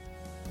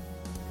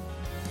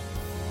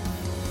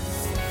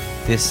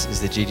This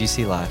is the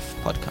GGC Life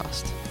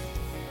podcast.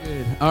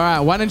 Good. All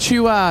right, why don't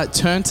you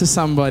turn to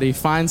somebody,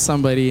 find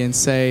somebody and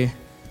say,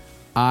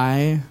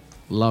 I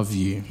love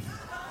you.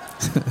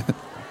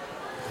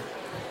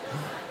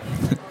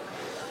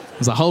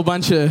 There's a whole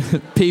bunch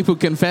of people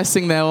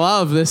confessing their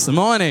love this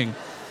morning.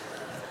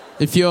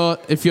 If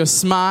you're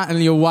smart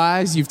and you're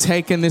wise, you've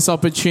taken this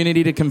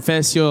opportunity to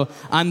confess your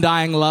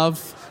undying love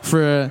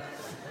for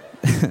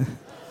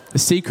the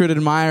secret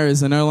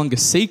admirers are no longer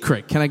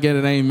secret. Can I get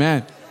an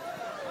amen?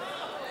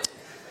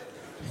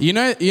 You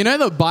know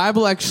the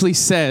Bible actually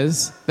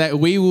says that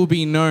we will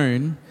be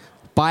known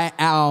by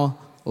our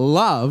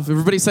love.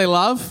 Everybody say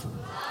love.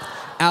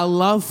 Our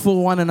love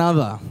for one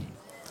another.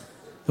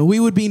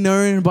 We would be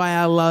known by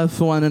our love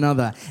for one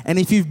another. And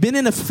if you've been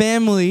in a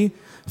family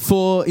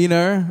for,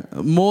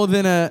 more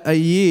than a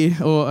year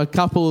or a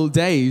couple of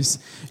days,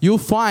 you'll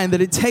find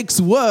that it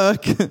takes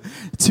work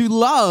to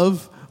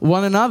love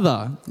one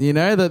another. It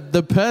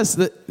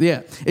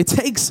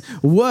takes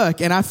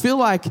work. And I feel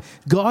like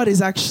God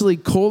is actually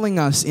calling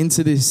us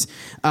into this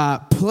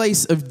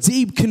place of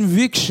deep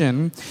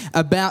conviction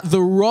about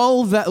the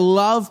role that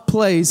love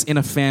plays in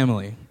a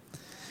family.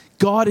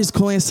 God is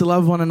calling us to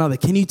love one another.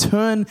 Can you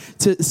turn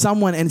to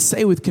someone and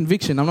say with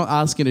conviction? I'm not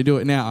asking to do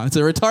it now. It's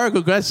a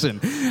rhetorical question.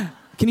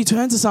 Can you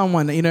turn to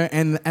someone,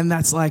 and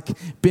that's like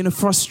been a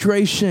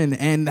frustration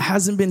and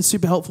hasn't been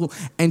super helpful,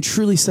 and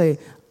truly say,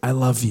 I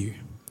love you.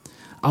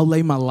 I'll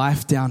lay my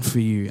life down for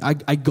you.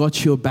 I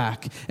got your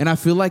back. And I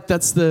feel like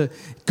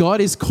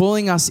God is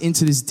calling us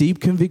into this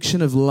deep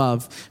conviction of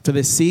love for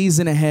the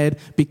season ahead,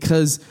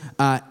 because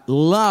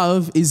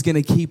love is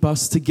going to keep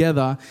us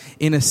together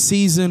in a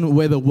season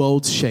where the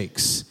world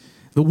shakes.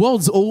 The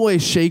world's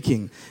always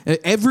shaking.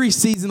 Every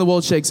season the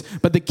world shakes,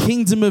 but the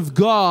kingdom of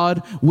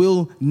God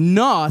will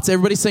not.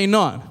 Everybody say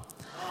not.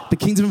 The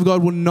kingdom of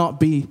God will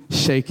not be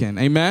shaken.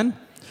 Amen?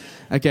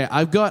 Okay,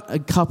 I've got a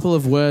couple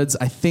of words,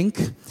 I think.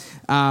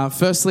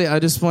 Firstly, I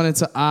just wanted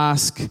to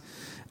ask,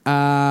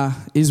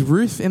 is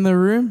Ruth in the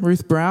room?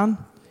 Ruth Brown?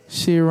 Is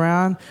she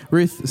around?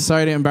 Ruth,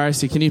 sorry to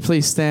embarrass you. Can you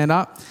please stand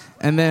up?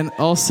 And then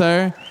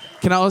also,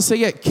 can I also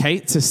get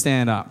Kate to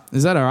stand up?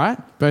 Is that all right?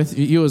 Both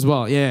you as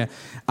well, yeah.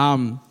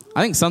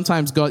 I think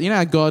sometimes God,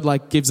 how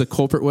God gives a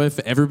corporate word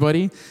for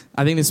everybody?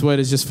 I think this word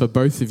is just for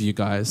both of you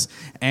guys.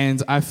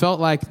 And I felt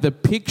like the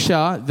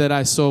picture that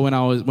I saw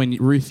when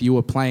Ruth, you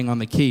were playing on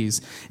the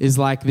keys, is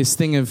like this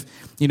thing of,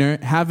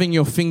 having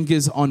your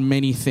fingers on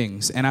many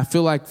things. And I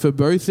feel like for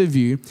both of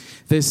you,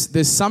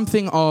 there's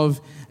something of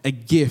a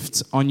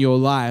gift on your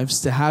lives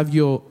to have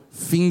your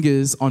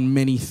fingers on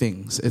many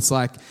things. It's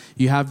like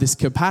you have this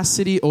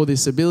capacity or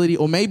this ability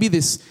or maybe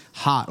this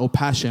heart or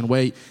passion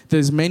where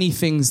there's many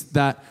things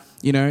that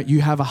you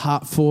have a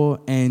heart for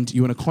and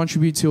you want to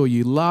contribute to or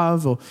you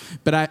love.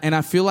 But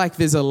I feel like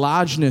there's a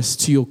largeness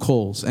to your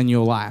calls and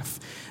your life.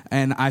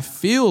 And I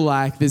feel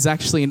like there's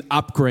actually an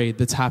upgrade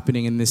that's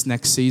happening in this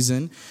next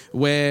season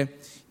where,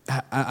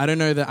 I don't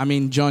know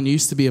John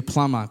used to be a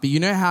plumber, but you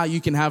know how you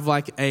can have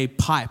like a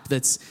pipe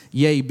that's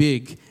yay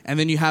big and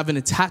then you have an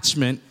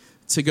attachment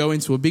to go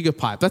into a bigger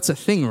pipe. That's a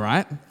thing,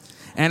 right?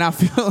 And I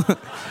feel...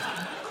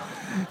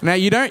 Now,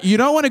 you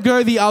don't want to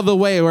go the other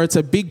way where it's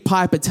a big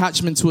pipe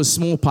attachment to a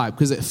small pipe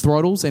because it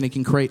throttles and it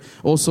can create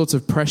all sorts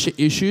of pressure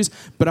issues.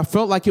 But I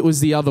felt like it was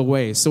the other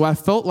way. So I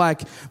felt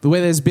like the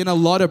way there's been a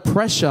lot of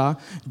pressure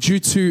due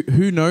to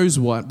who knows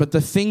what, but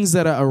the things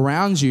that are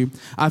around you,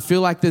 I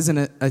feel like there's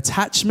an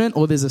attachment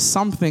or there's a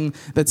something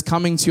that's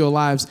coming to your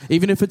lives,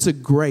 even if it's a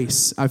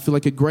grace. I feel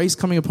like a grace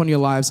coming upon your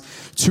lives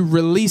to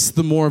release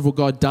the more of what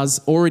God does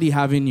already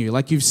have in you.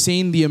 Like you've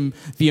seen the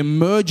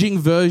emerging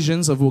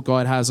versions of what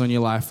God has on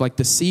your life, like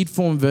the seed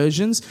form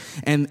versions,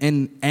 and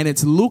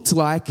it's looked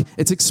like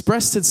it's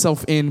expressed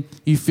itself in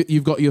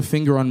you've got your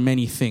finger on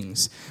many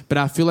things. But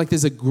I feel like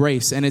there's a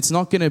grace, and it's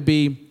not going to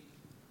be,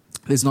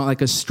 there's not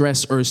like a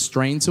stress or a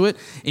strain to it.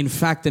 In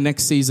fact, the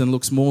next season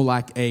looks more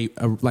like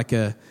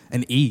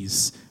an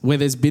ease. Where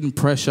there's been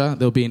pressure,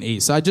 there'll be an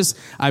ease. So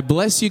I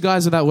bless you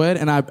guys with that word,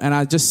 and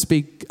I just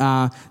speak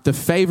the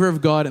favor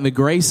of God and the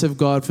grace of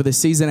God for the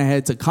season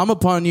ahead to come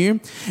upon you.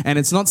 And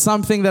it's not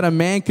something that a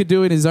man could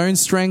do in his own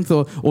strength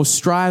or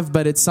strive,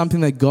 but it's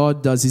something that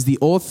God does. He's the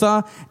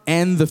author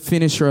and the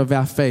finisher of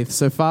our faith.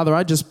 So Father,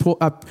 I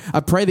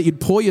pray that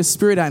you'd pour your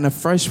Spirit out in a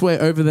fresh way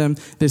over them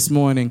this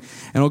morning.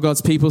 And all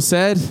God's people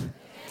said,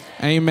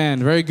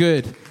 Amen. Very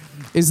good.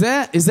 Is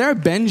there a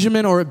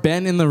Benjamin or a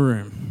Ben in the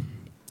room?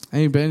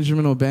 Any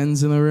Benjamin or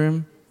Bens in the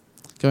room?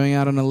 Going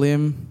out on a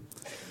limb?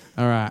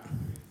 All right.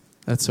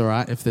 That's all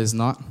right if there's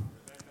not.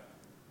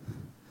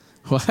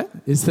 What?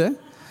 Is there?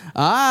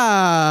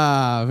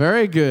 Ah,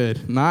 very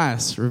good.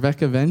 Nice.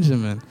 Rebecca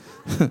Benjamin.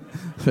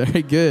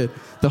 Very good.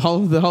 The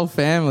whole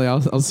family.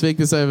 I'll speak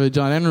this over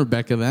John and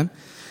Rebecca then.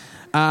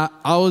 I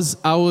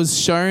was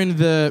shown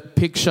the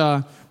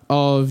picture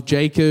of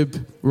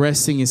Jacob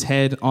resting his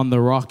head on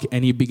the rock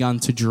and he began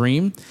to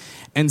dream.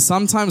 And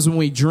sometimes when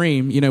we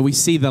dream, we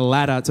see the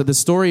ladder. So the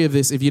story of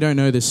this, if you don't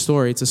know this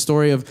story, it's a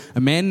story of a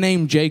man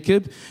named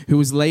Jacob, who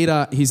was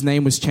later, his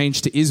name was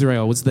changed to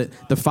Israel, was the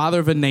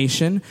father of a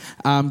nation.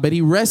 But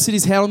he rested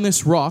his head on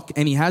this rock,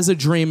 and he has a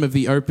dream of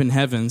the open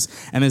heavens.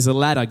 And there's a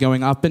ladder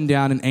going up and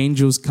down, and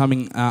angels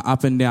coming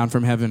up and down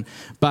from heaven.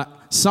 But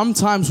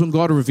sometimes when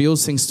God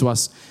reveals things to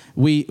us,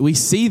 we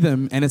see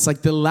them, and it's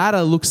like the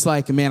ladder looks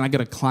like, man, I got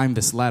to climb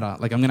this ladder.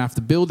 Like, I'm going to have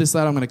to build this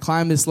ladder. I'm going to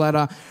climb this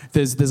ladder.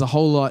 There's a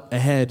whole lot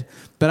ahead.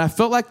 But I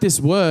felt like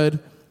this word,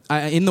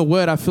 in the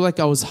word, I feel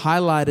like I was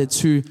highlighted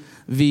to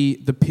the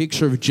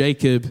picture of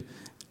Jacob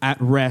at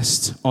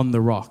rest on the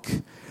rock.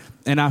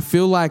 And I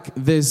feel like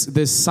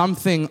there's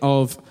something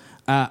of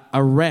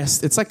a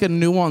rest. It's like a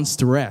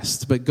nuanced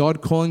rest, but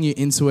God calling you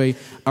into a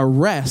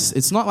rest.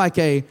 It's not like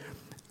a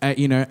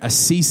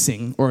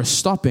ceasing or a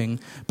stopping,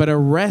 but a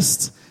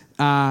rest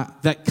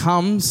that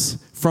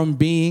comes from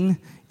being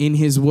in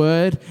his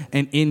word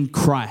and in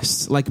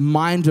Christ, like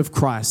mind of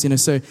Christ.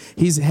 So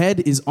his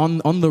head is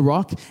on the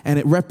rock, and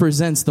it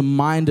represents the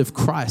mind of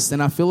Christ.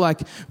 And I feel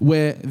like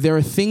where there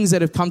are things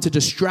that have come to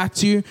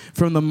distract you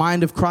from the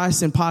mind of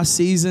Christ in past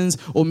seasons,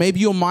 or maybe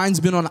your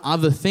mind's been on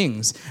other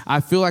things, I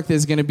feel like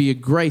there's going to be a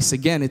grace.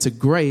 Again, it's a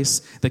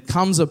grace that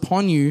comes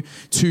upon you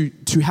to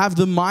have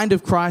the mind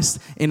of Christ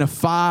in a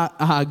far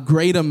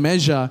greater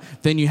measure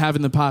than you have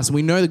in the past.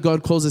 We know that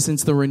God calls us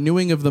into the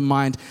renewing of the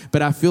mind,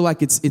 but I feel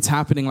like it's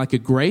happening like a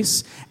grace,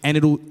 and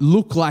it'll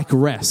look like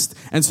rest.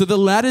 And so the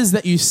ladders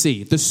that you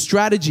see, the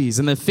strategies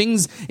and the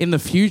things in the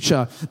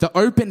future, the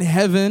open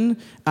heaven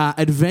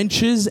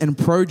adventures and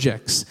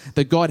projects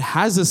that God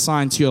has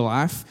assigned to your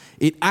life,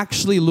 it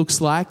actually looks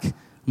like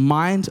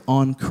mind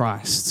on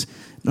Christ.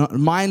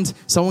 Mind,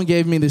 someone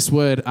gave me this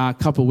word a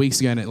couple of weeks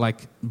ago, and it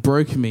like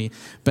broke me,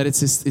 but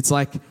it's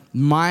like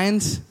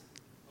mind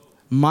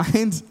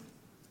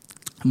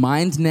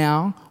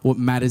now, what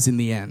matters in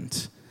the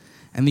end.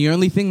 And the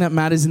only thing that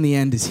matters in the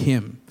end is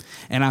him.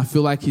 And I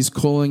feel like he's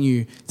calling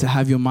you to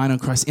have your mind on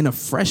Christ in a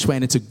fresh way,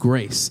 and it's a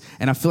grace.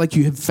 And I feel like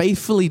you have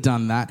faithfully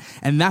done that,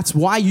 and that's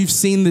why you've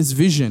seen this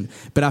vision.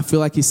 But I feel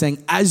like he's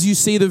saying, as you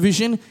see the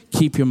vision,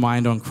 keep your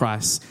mind on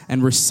Christ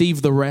and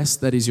receive the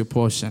rest that is your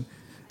portion.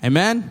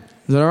 Amen?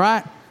 Is that all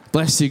right?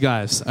 Bless you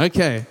guys.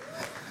 Okay,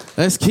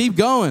 let's keep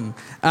going.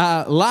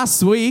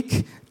 Last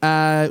week,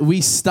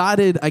 we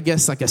started, I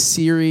guess, like a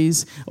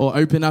series or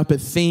open up a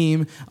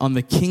theme on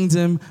the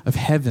kingdom of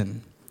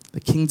heaven. The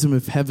kingdom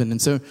of heaven.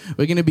 And so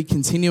we're going to be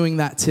continuing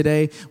that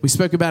today. We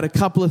spoke about a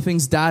couple of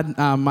things.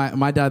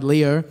 My dad,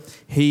 Leo,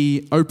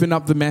 he opened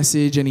up the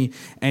message,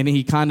 and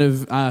he kind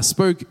of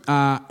spoke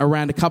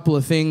around a couple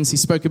of things. He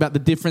spoke about the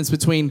difference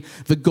between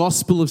the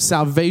gospel of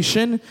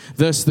salvation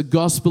versus the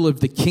gospel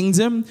of the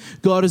kingdom.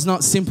 God has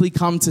not simply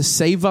come to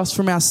save us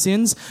from our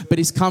sins, but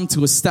he's come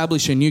to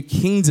establish a new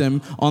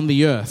kingdom on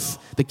the earth,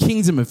 the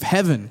kingdom of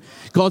heaven.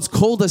 God's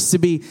called us to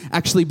be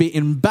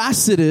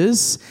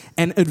ambassadors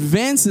and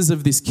advancers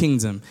of this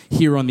kingdom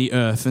here on the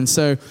earth. And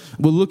so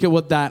we'll look at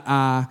what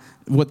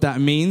that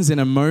means in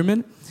a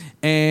moment.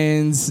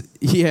 And so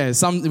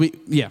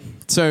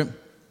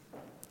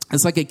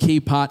it's like a key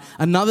part.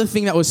 Another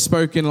thing that was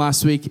spoken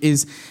last week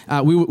is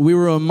we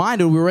were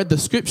reminded, we read the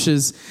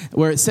scriptures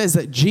where it says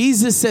that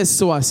Jesus says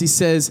to us, he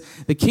says,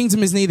 the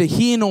kingdom is neither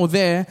here nor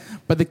there,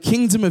 but the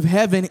kingdom of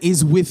heaven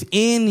is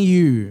within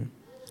you.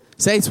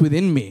 Say, it's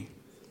within me.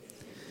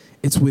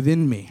 It's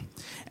within me.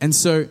 And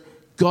so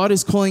God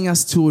is calling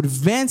us to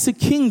advance a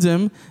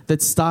kingdom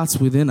that starts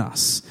within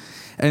us.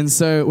 And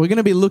so we're going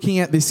to be looking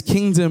at this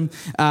kingdom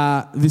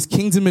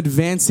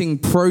advancing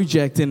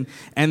project. And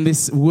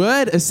this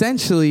word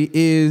essentially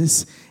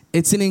it's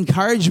an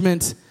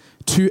encouragement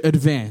to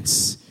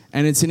advance.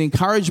 And it's an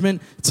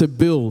encouragement to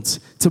build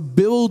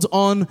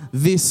on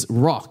this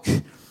rock.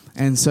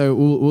 And so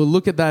we'll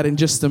look at that in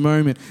just a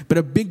moment. But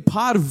a big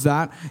part of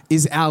that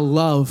is our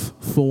love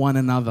for one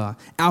another,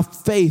 our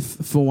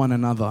faith for one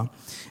another.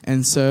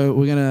 And so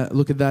we're going to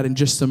look at that in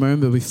just a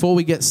moment. But before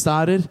we get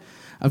started,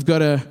 I've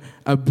got a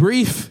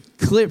brief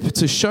clip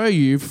to show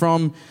you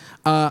from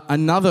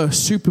another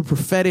super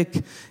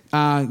prophetic,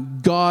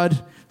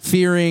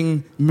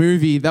 God-fearing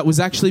movie that was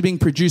actually being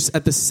produced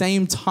at the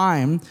same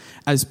time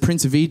as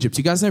Prince of Egypt.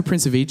 You guys know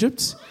Prince of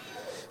Egypt?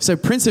 So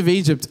Prince of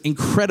Egypt,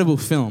 incredible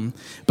film.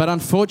 But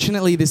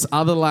unfortunately, this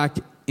other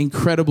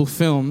incredible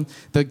film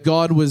that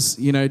God was,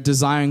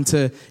 desiring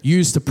to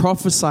use to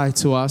prophesy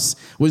to us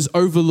was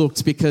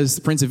overlooked because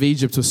the Prince of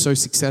Egypt was so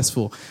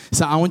successful.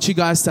 So I want you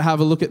guys to have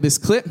a look at this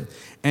clip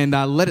and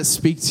let it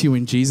speak to you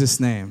in Jesus'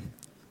 name.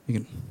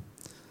 You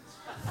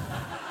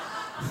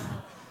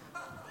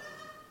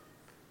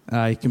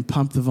can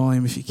pump the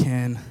volume if you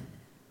can.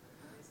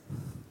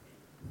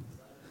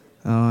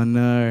 Oh,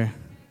 no.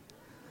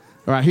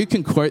 All right, who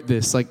can quote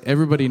this? Like,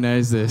 everybody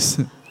knows this.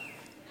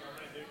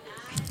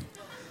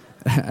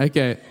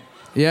 Okay,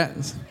 yeah,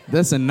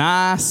 that's a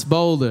nice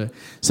boulder.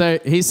 So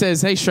he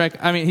says, hey,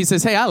 Shrek, he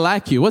says, hey, I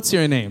like you. What's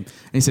your name?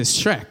 And he says,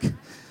 Shrek.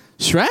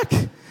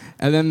 Shrek?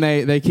 And then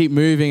they keep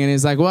moving, and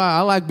he's like, well,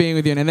 I like being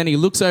with you. And then he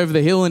looks over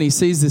the hill and he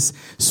sees this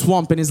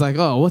swamp, and he's like,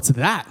 oh, what's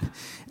that?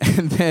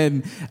 And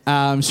then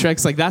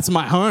Shrek's like, that's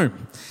my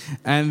home.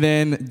 And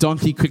then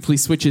Donkey quickly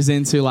switches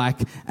into like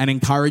an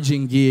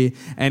encouraging gear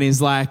and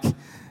is like,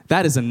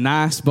 that is a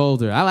nice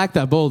boulder. I like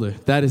that boulder.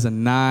 That is a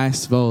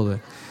nice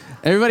boulder.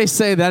 Everybody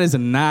say that is a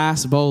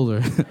nice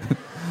boulder.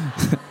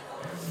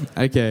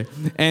 Okay.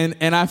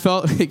 And I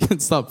felt we can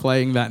stop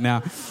playing that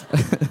now.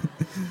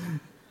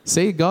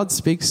 See, God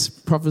speaks,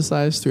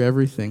 prophesies through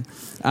everything.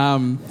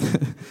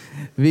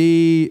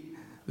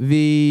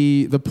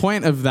 The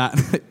point of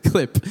that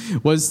clip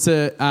was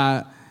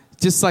to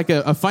just like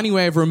a funny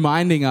way of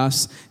reminding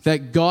us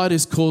that God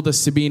has called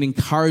us to be an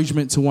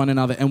encouragement to one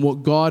another. And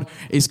what God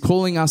is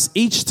calling us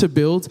each to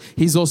build,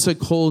 He's also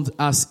called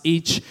us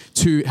each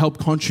to help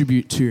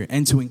contribute to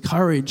and to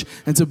encourage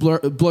and to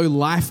blow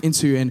life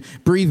into and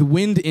breathe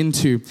wind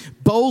into.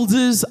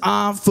 Boulders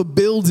are for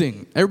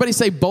building. Everybody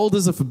say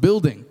boulders are for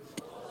building.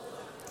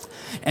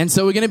 And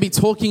so we're going to be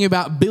talking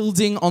about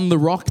building on the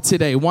rock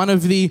today. One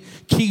of the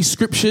key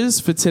scriptures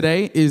for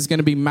today is going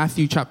to be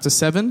Matthew chapter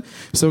 7.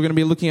 So we're going to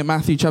be looking at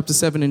Matthew chapter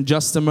 7 in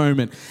just a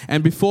moment.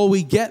 And before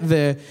we get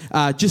there,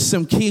 just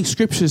some key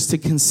scriptures to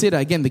consider.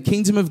 Again, the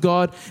kingdom of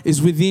God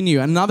is within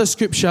you. Another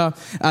scripture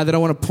that I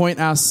want to point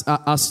us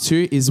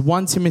to is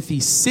 1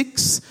 Timothy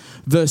 6,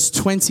 verse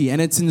 20. And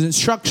it's an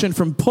instruction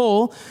from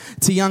Paul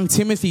to young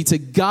Timothy to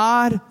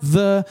guard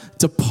the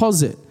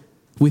deposit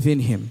within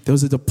him. There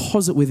was a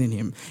deposit within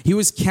him. He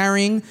was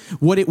carrying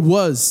what it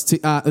was to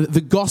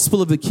the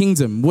gospel of the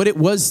kingdom, what it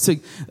was to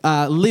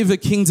live a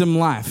kingdom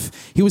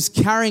life. He was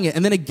carrying it.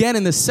 And then again,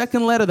 in the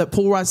second letter that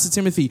Paul writes to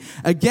Timothy,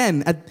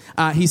 again,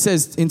 he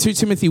says in 2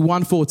 Timothy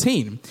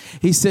 1:14,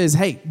 he says,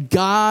 hey,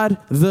 guard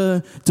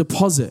the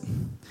deposit.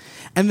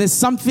 And there's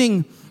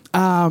something,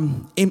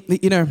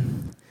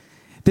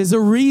 there's a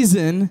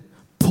reason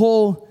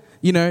Paul,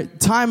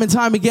 time and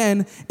time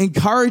again,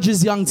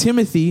 encourages young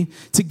Timothy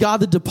to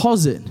guard the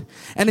deposit.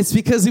 And it's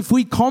because if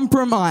we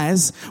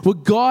compromise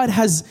what God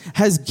has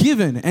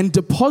given and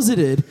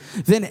deposited,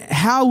 then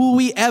how will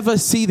we ever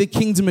see the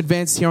kingdom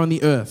advance here on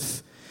the earth?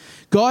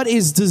 God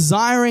is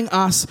desiring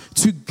us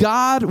to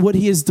guard what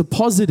He has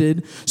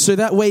deposited so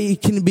that way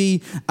it can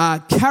be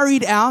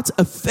carried out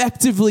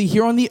effectively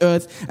here on the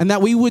earth, and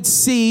that we would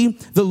see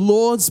the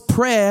Lord's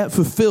Prayer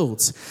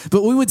fulfilled.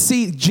 But we would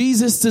see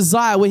Jesus'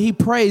 desire where He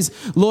prays,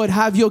 Lord,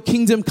 have your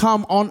kingdom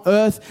come on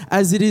earth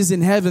as it is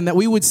in heaven, that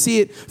we would see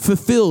it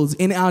fulfilled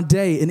in our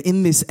day and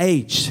in this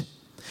age.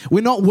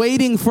 We're not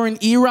waiting for an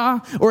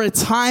era or a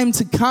time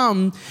to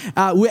come.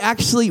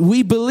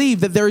 We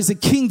believe that there is a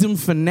kingdom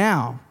for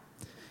now.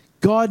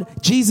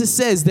 Jesus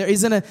says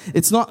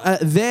it's not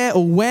there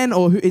or when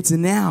or who, it's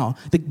now.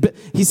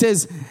 He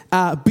says,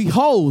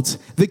 behold,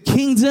 the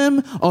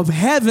kingdom of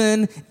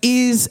heaven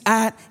is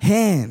at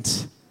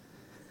hand.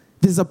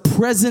 There's a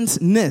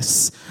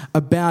presentness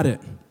about it.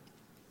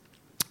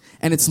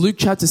 And it's Luke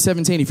chapter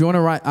 17. If you want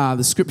to write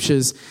the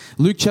scriptures,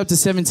 Luke chapter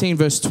 17,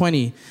 verse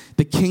 20,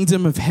 the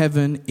kingdom of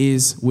heaven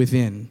is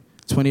within.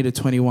 20 to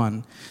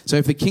 21. So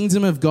if the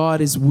kingdom of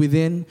God is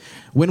within,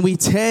 when we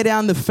tear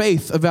down the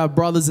faith of our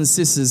brothers and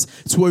sisters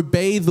to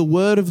obey the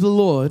word of the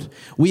Lord,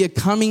 we are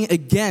coming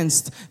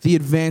against the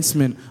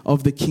advancement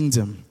of the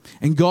kingdom.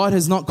 And God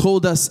has not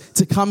called us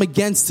to come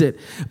against it,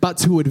 but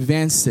to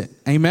advance it.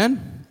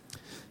 Amen?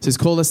 So He's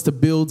called us to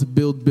build.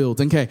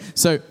 Okay,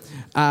 so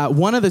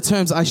one of the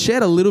terms, I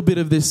shared a little bit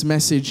of this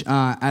message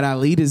at our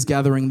leaders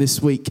gathering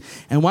this week.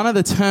 And one of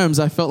the terms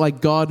I felt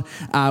like God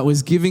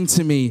was giving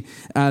to me,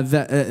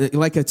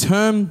 like a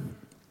term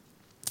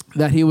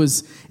that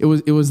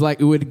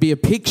it would be a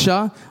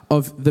picture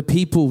of the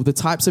people, the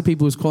types of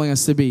people He was calling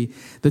us to be.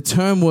 The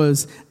term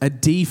was a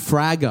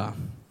defragger.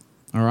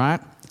 All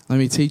right? Let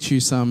me teach you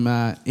some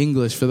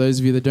English for those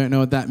of you that don't know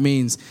what that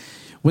means.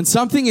 When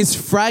something is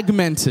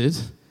fragmented,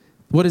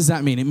 what does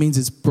that mean? It means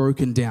it's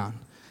broken down.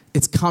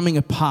 It's coming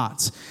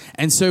apart.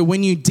 And so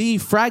when you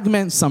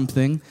defragment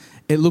something,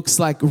 it looks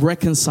like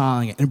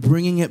reconciling it and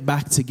bringing it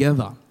back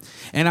together.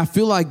 And I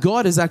feel like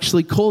God has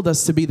actually called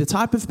us to be the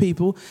type of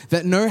people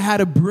that know how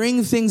to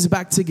bring things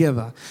back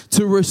together,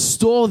 to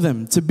restore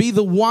them, to be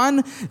the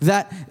one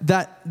that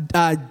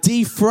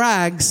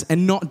defrags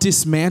and not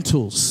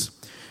dismantles.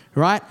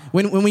 Right?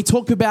 When we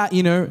talk about,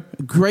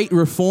 great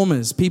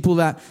reformers, people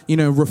that,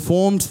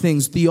 reformed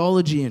things,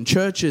 theology and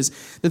churches,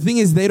 the thing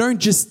is they don't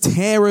just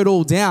tear it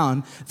all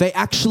down. They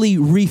actually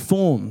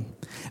reform.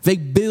 They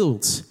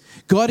build.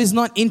 God is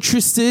not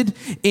interested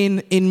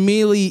in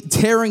merely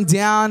tearing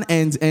down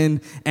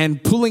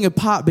and pulling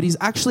apart, but He's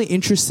actually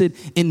interested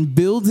in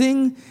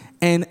building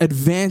and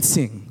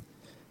advancing.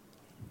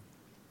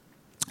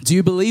 Do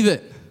you believe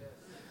it?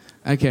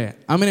 Okay,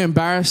 I'm going to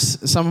embarrass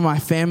some of my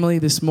family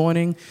this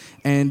morning,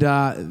 and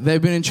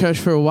they've been in church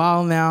for a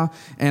while now,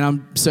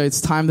 and so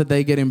it's time that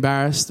they get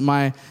embarrassed.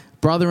 My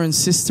brother and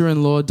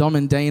sister-in-law, Dom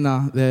and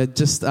Dana, they're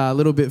just a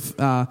little bit,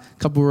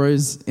 couple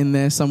rows in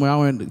there somewhere. I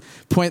won't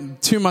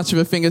point too much of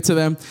a finger to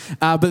them,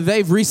 but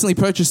they've recently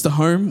purchased a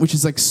home, which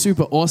is like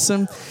super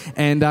awesome,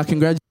 and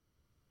congratulations.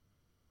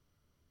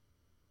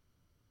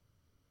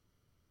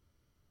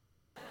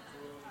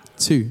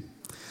 2.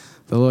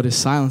 The Lord is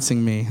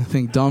silencing me. I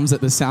think Dom's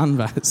at the sound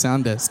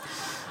desk.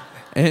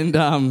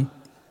 And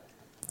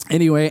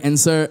anyway, and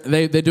so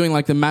they're doing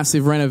like the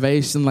massive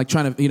renovation, like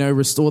trying to,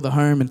 restore the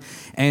home.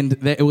 And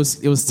it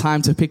was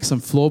time to pick some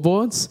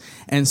floorboards.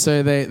 And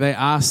so they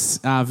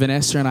asked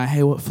Vanessa and I,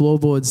 hey, what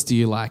floorboards do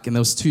you like? And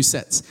there was 2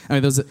 sets.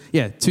 There was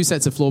 2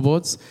 sets of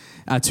floorboards,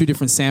 2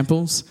 different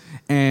samples.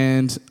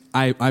 And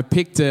I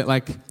picked it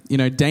like,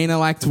 Dana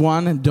liked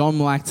one and Dom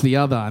liked the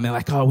other. And they're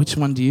like, oh, which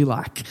one do you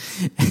like?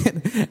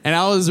 And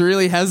I was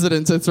really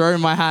hesitant to throw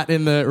my hat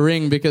in the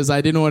ring because I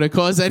didn't want to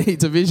cause any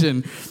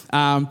division.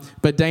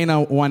 But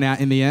Dana won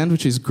out in the end,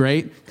 which is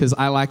great because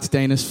I liked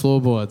Dana's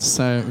floorboards.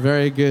 So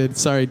very good.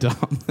 Sorry,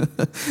 Dom.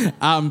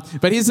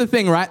 But here's the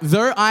thing, right?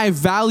 Though I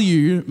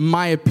value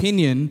my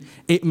opinion,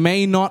 it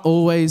may not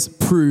always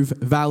prove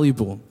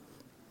valuable.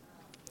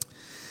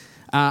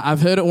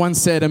 I've heard it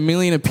once said, 1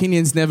 million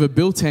opinions never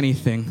built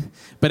anything,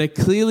 but a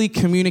clearly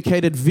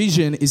communicated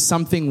vision is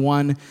something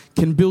one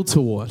can build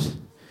toward.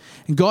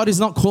 And God is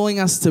not calling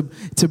us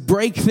to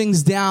break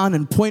things down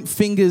and point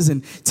fingers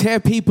and tear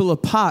people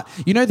apart.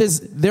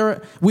 There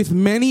are with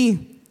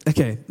many.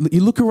 Okay,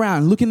 you look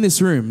around, look in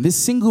this room, this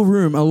single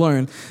room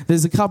alone.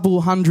 There's a couple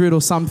hundred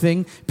or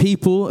something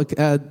people,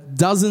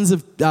 dozens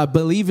of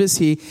believers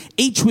here,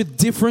 each with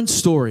different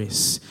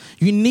stories,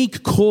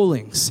 unique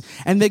callings,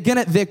 and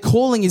their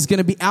calling is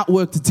gonna be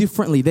outworked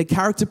differently. Their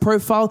character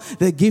profile,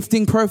 their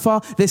gifting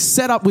profile, they're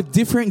set up with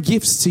different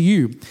gifts to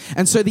you,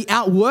 and so the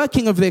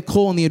outworking of their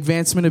call and the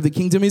advancement of the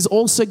kingdom is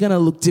also gonna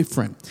look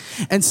different.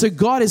 And so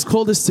God has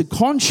called us to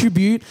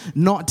contribute,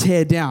 not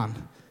tear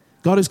down.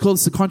 God has called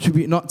us to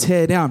contribute, not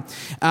tear down.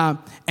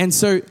 And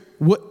so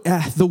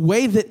the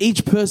way that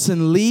each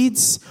person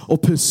leads or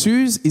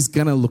pursues is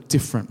going to look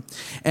different.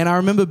 And I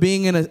remember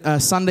being in a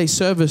Sunday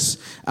service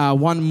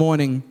one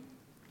morning,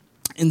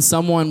 and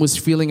someone was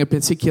feeling a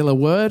particular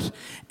word,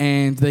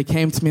 and they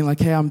came to me like,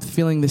 hey, I'm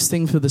feeling this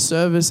thing for the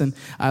service. And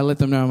I let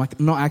them know, I'm like,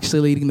 I'm not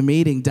actually leading the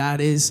meeting.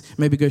 Dad is.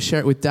 Maybe go share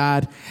it with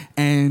Dad.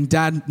 And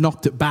Dad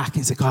knocked it back.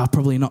 He's like, oh,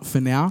 probably not for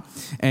now.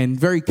 And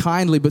very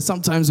kindly, but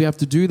sometimes we have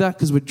to do that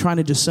because we're trying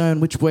to discern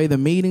which way the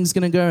meeting's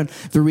going to go. And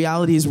the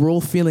reality is we're all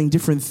feeling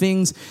different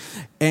things.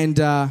 And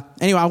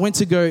anyway, I went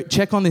to go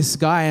check on this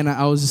guy, and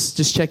I was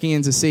just checking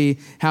in to see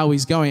how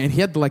he's going. And he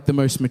had like the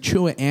most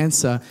mature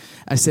answer.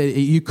 I said, are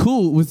you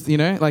cool with,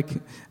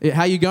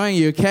 how you going? Are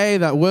you okay?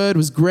 That word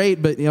was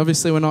great, but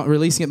obviously we're not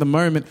releasing at the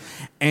moment.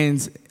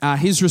 And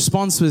his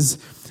response was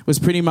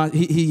pretty much,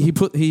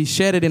 he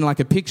shared it in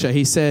like a picture.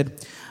 He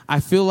said,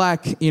 I feel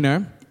like,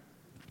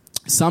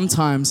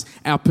 sometimes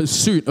our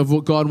pursuit of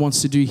what God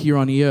wants to do here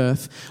on the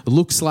earth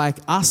looks like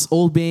us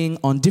all being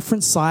on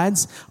different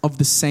sides of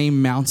the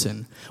same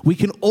mountain. We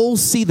can all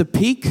see the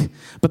peak,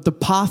 but the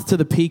path to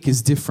the peak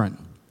is different.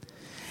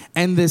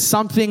 And there's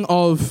something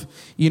of,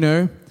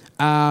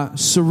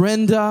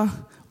 surrender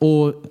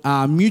or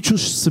mutual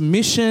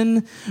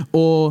submission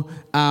or,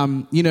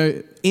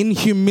 in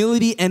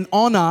humility and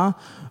honor,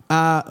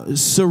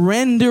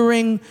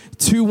 surrendering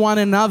to one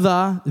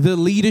another the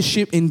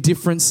leadership in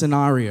different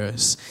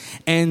scenarios.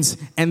 And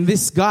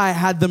this guy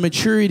had the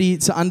maturity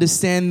to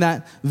understand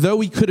that though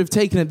we could have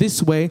taken it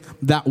this way,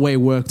 that way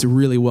worked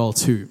really well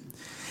too.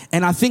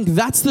 And I think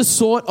that's the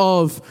sort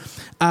of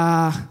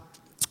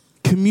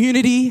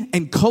community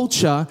and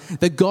culture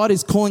that God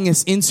is calling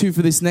us into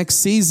for this next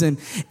season.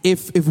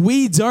 If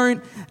we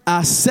don't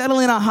settle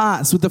in our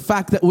hearts with the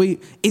fact that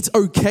it's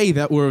okay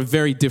that we're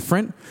very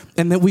different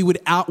and that we would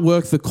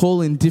outwork the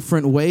call in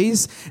different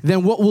ways,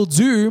 then what we'll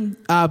do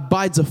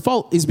by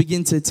default is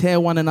begin to tear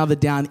one another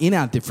down in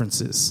our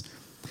differences.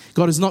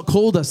 God has not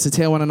called us to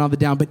tear one another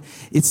down, but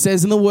it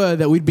says in the word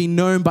that we'd be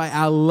known by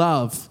our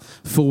love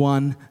for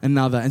one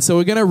another. And so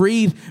we're going to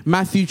read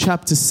Matthew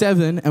chapter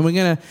 7, and we're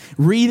going to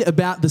read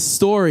about the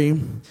story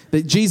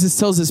that Jesus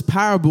tells, this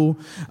parable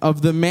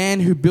of the man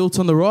who built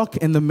on the rock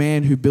and the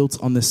man who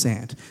built on the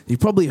sand.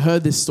 You've probably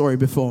heard this story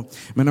before.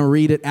 I'm going to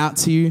read it out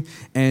to you,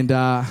 and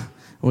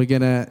we're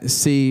going to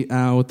see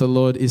what the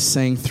Lord is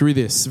saying through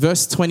this.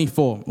 Verse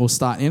 24, we'll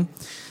start in.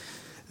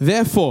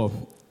 Therefore,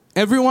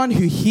 everyone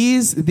who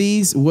hears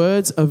these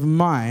words of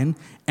mine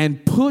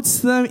and puts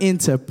them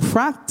into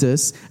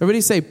practice,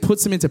 everybody say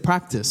puts them into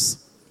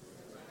practice,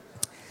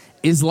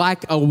 is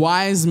like a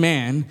wise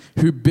man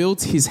who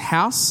built his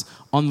house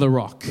on the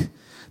rock.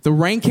 The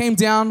rain came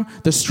down,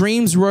 the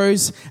streams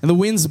rose, and the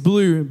winds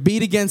blew,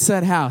 beat against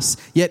that house.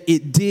 Yet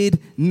it did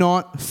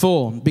not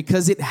fall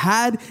because it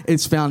had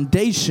its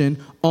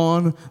foundation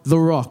on the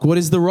rock. What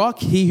is the rock?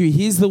 He who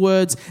hears the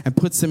words and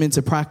puts them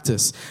into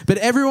practice. But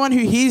everyone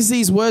who hears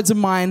these words of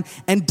mine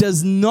and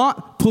does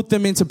not put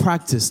them into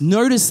practice.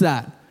 Notice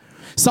that.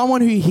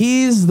 Someone who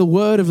hears the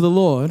word of the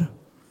Lord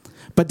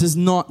but does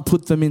not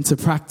put them into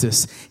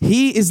practice.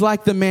 He is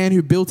like the man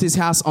who built his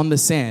house on the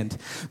sand.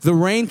 The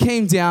rain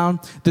came down,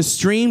 the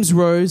streams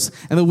rose,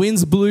 and the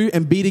winds blew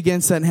and beat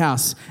against that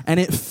house, and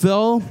it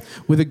fell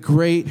with a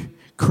great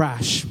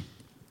crash.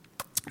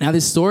 Now,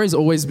 this story has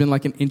always been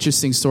like an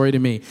interesting story to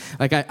me.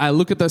 Like, I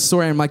look at that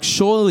story and I'm like,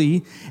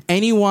 surely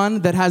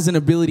anyone that has an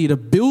ability to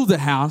build a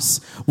house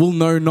will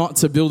know not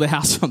to build a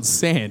house on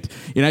sand.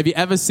 You know, have you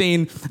ever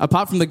seen,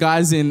 apart from the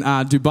guys in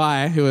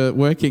Dubai who are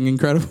working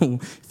incredible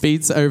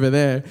feats over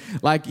there,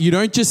 like, you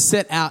don't just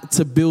set out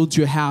to build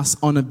your house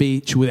on a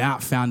beach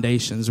without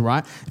foundations,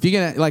 right? If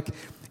you're going to, like,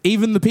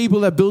 even the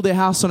people that build their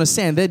house on a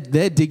sand,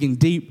 they're digging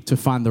deep to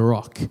find the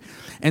rock.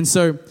 And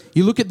so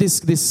you look at this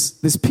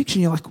picture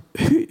and you're like,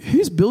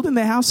 who's building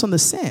their house on the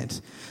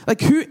sand? Like,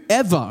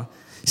 whoever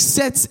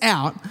sets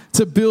out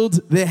to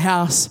build their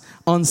house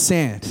on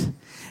sand?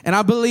 And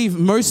I believe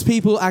most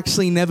people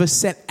actually never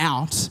set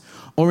out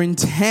or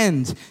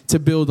intend to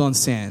build on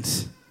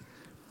sand.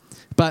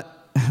 But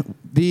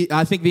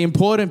I think the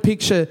important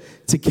picture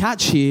to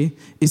catch here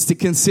is to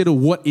consider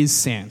what is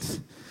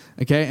sand.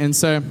 Okay, and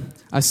so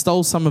I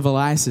stole some of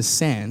Elias's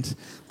sand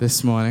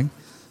this morning,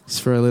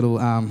 just for a little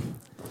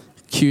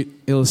cute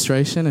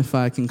illustration, if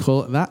I can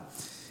call it that.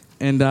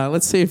 And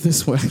let's see if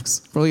this works.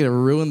 Probably going to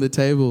ruin the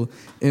table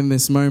in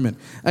this moment.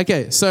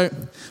 Okay, so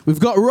we've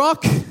got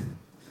rock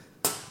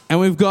and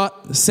we've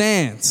got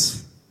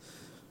sand.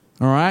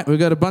 All right, we've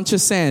got a bunch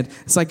of sand.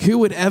 It's like, who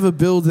would ever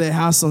build their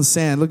house on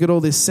sand? Look at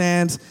all this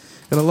sand.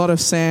 Got a lot of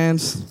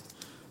sand.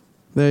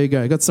 There you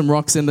go. Got some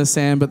rocks in the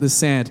sand, but there's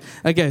sand.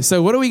 Okay,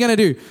 so what are we going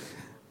to do?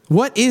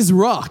 What is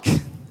rock?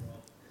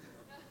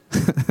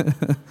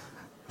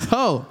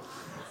 Oh,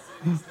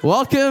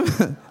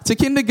 welcome to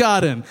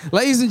kindergarten.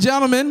 Ladies and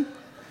gentlemen,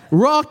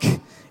 rock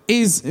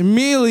is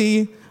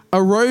merely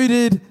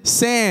eroded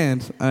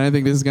sand. I don't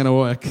think this is going to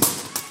work.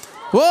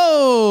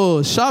 Whoa,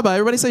 Shaba.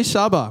 Everybody say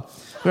Shaba.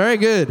 Very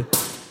good.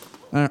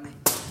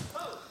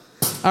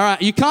 All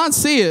right, you can't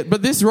see it,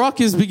 but this rock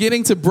is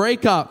beginning to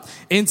break up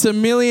into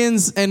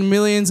millions and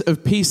millions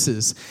of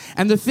pieces.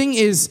 And the thing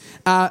is,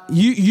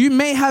 you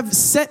may have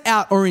set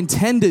out or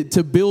intended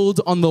to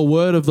build on the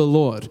word of the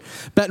Lord,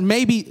 but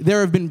maybe there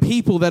have been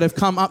people that have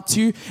come up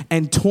to you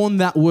and torn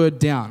that word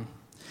down.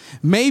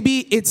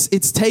 Maybe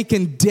it's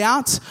taken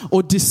doubt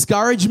or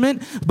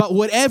discouragement, but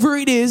whatever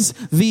it is,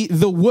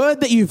 the word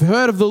that you've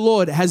heard of the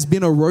Lord has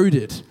been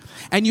eroded.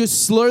 And you've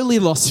slowly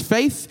lost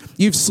faith,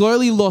 you've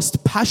slowly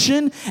lost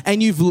passion,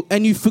 and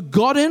you've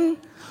forgotten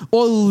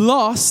or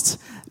lost,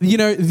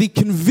 the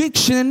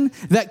conviction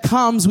that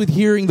comes with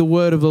hearing the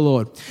word of the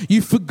Lord.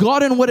 You've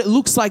forgotten what it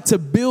looks like to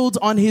build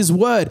on his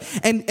word.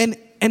 And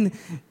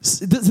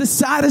the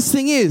saddest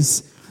thing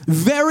is,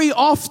 very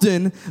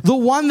often, the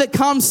one that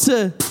comes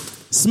to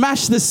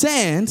smash the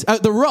sand,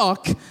 the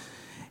rock,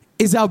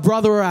 is our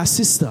brother or our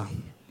sister.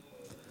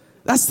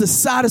 That's the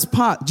saddest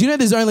part. Do you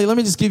know let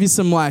me just give you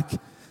some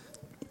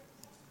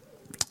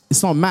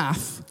it's not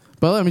math,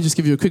 but let me just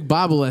give you a quick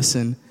Bible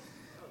lesson.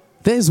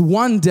 There's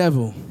one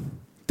devil.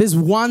 There's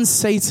one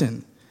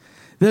Satan.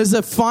 There's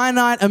a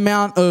finite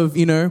amount of,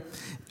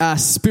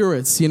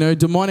 spirits,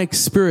 demonic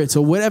spirits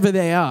or whatever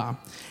they are.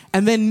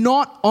 And they're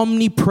not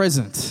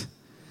omnipresent.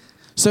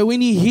 So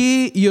when you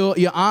hear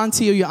your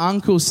auntie or your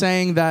uncle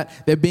saying that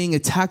they're being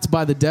attacked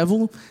by the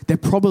devil, they're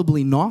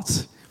probably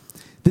not.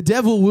 The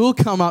devil will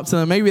come up to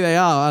them. Maybe they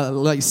are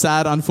like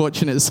sad,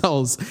 unfortunate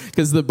souls,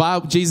 because the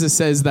Bible, Jesus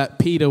says that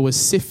Peter was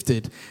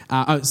sifted.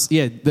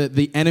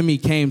 The enemy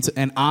came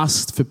and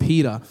asked for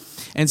Peter.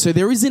 And so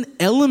there is an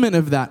element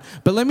of that.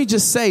 But let me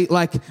just say,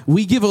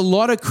 we give a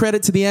lot of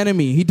credit to the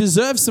enemy. He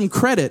deserves some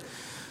credit.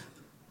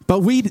 But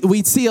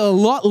we'd see a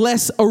lot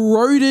less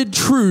eroded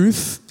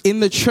truth in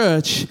the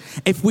church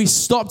if we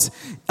stopped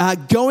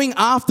going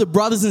after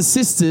brothers and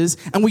sisters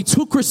and we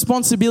took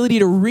responsibility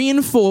to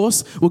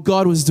reinforce what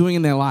God was doing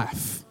in their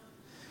life.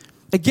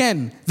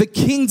 Again, the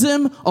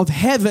kingdom of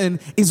heaven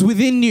is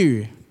within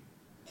you.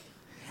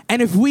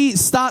 And if we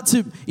start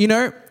to,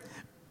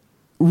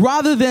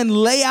 rather than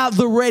lay out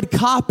the red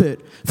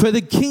carpet for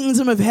the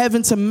kingdom of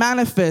heaven to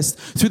manifest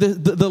through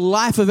the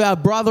life of our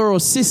brother or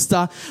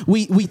sister,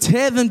 we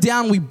tear them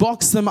down, we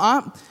box them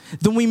up,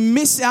 then we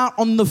miss out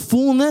on the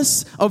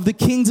fullness of the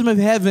kingdom of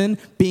heaven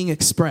being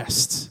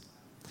expressed.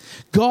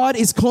 God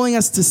is calling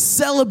us to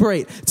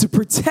celebrate, to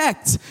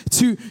protect,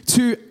 to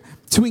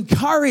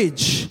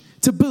encourage,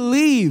 to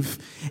believe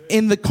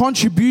in the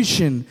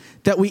contribution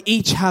that we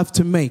each have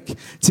to make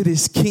to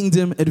this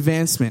kingdom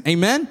advancement.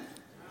 Amen?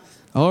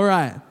 All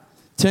right.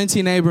 Turn to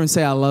your neighbor and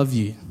say, I love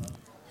you.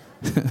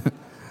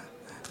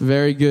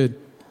 Very good.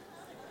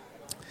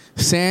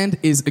 Sand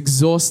is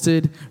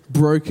exhausted,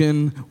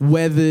 broken,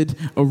 weathered,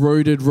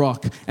 eroded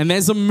rock. And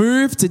there's a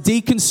move to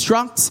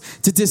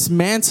deconstruct, to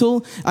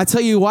dismantle. I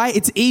tell you why.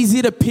 It's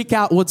easy to pick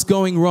out what's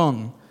going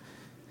wrong.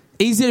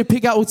 Easy to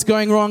pick out what's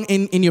going wrong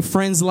in your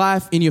friend's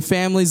life, in your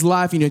family's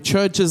life, in your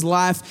church's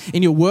life,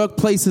 in your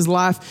workplace's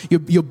life.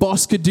 Your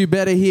boss could do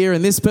better here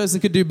and this person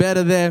could do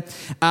better there.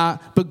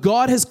 But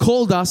God has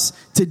called us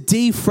to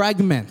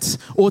defragment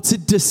or to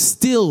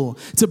distill,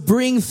 to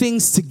bring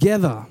things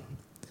together.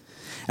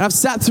 And I've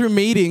sat through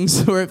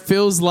meetings where it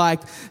feels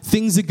like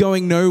things are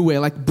going nowhere,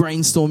 like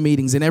brainstorm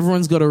meetings, and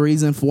everyone's got a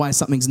reason for why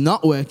something's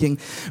not working.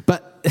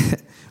 But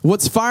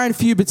what's far and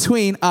few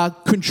between are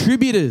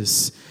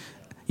contributors.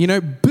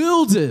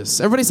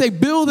 builders. Everybody say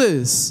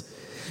builders.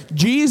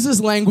 Jesus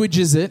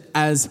languages it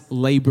as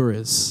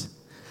laborers.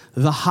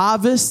 The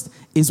harvest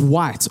is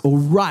white or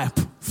ripe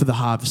for the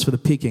harvest, for the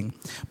picking,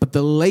 but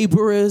the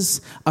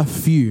laborers are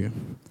few.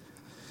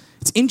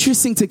 It's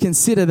interesting to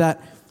consider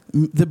that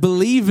the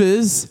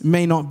believers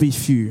may not be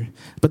few,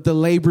 but the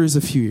laborers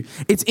are few.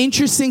 It's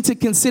interesting to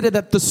consider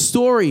that the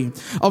story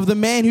of the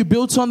man who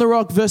built on the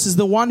rock versus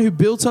the one who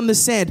built on the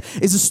sand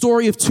is a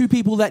story of two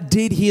people that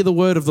did hear the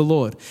word of the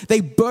Lord.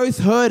 They both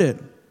heard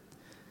it.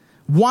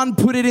 One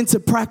put it into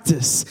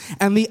practice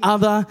and the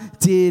other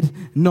did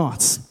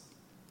not.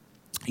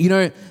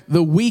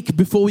 The week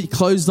before we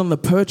closed on the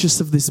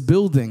purchase of this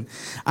building,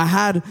 I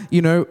had,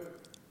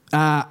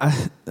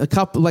 a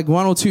couple, like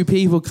one or two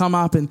people come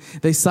up and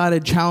they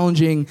started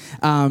challenging,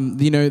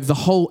 the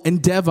whole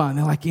endeavor. And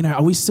they're like,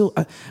 are we still,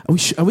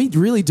 are we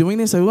really doing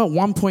this? We've got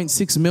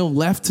 1.6 mil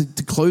left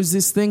to close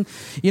this thing.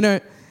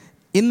 In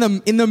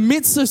the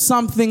midst of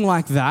something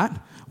like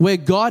that, where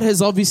God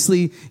has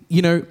obviously,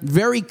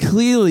 very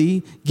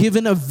clearly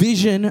given a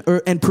vision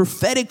and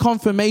prophetic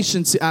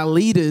confirmation to our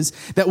leaders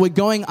that we're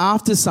going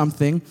after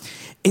something,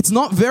 it's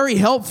not very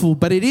helpful,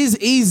 but it is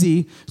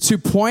easy to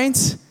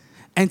point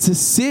and to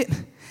sit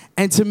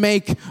and to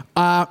make,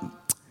 I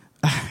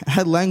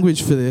had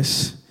language for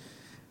this.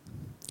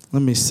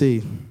 Let me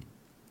see.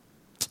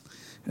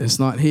 It's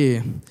not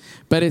here.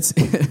 But it's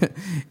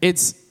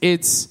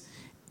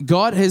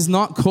God has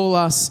not called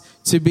us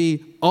to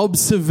be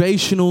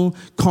observational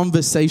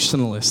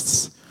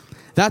conversationalists.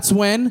 That's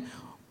when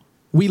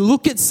we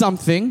look at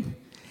something,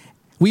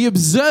 we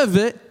observe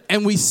it,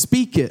 and we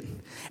speak it.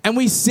 And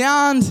we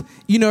sound,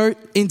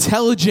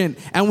 intelligent,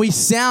 and we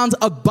sound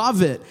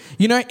above it.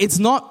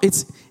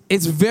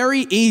 It's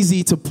very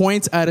easy to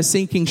point at a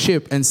sinking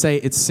ship and say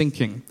it's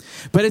sinking.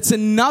 But it's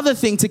another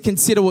thing to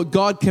consider what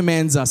God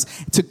commands us,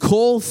 to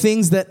call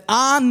things that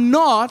are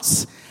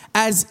not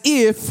as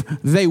if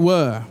they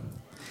were.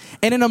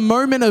 And in a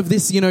moment of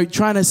this,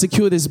 trying to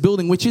secure this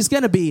building, which is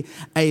going to be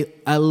a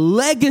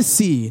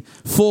legacy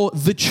for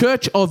the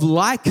church of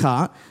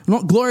Leichhardt,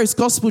 not Glorious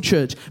Gospel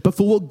Church, but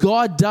for what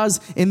God does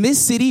in this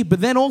city,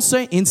 but then also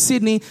in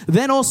Sydney,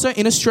 then also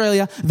in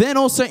Australia, then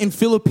also in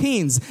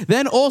Philippines,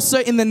 then also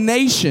in the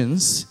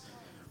nations.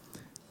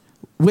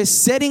 We're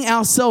setting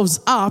ourselves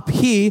up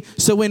here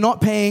so we're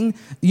not paying,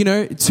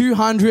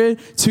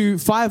 $200,000 to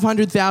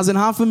 $500,000,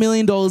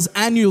 $500,000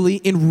 annually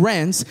in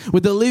rent,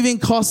 with the living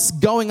costs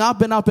going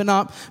up and up and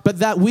up, but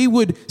that we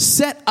would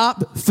set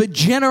up for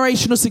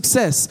generational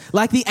success,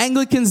 like the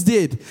Anglicans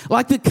did,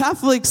 like the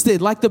Catholics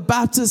did, like the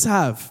Baptists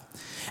have.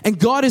 And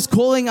God is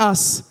calling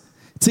us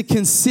to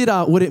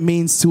consider what it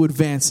means to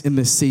advance in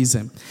this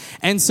season.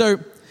 And so,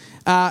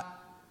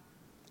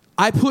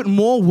 I put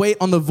more weight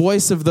on the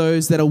voice of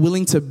those that are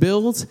willing to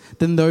build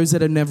than those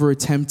that have never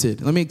attempted.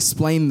 Let me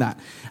explain that.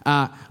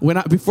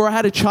 Before I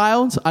had a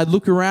child, I'd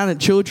look around at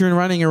children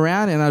running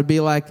around and I'd be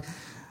like,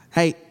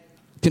 hey,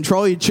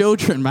 control your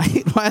children,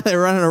 mate. Why are they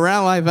running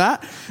around like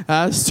that?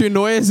 It's too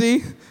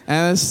noisy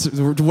and it's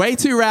way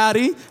too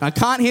rowdy. I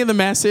can't hear the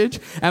message,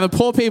 and the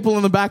poor people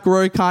in the back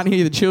row can't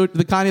hear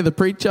the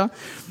preacher.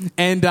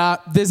 And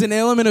there's an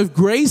element of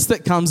grace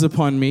that comes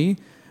upon me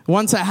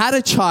once I had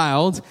a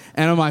child,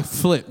 and I'm like,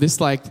 flip, this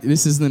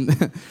isn't,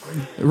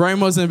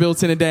 Rome wasn't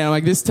built in a day. I'm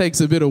like, this takes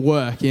a bit of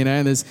work,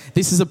 and this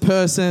is a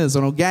person, there's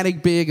an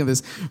organic big, and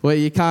there's where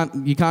you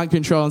can't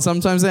control, and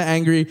sometimes they're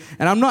angry,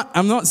 and I'm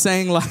not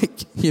saying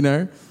like,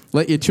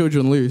 let your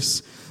children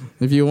loose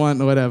if you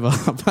want, or whatever,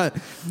 but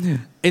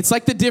it's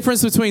like the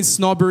difference between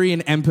snobbery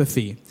and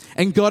empathy,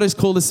 and God has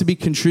called us to be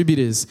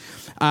contributors.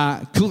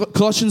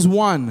 Colossians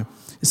 1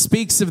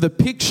 speaks of the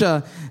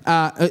picture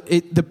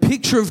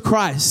of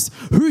Christ,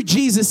 who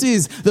Jesus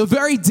is. The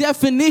very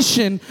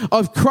definition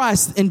of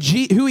Christ and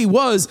who he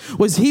was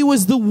he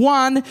was the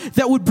one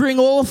that would bring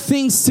all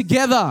things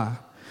together.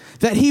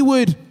 That he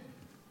would,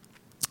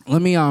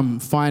 let me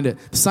find it.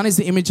 The Son is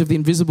the image of the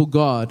invisible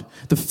God,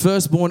 the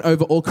firstborn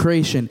over all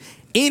creation.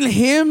 In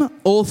him,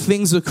 all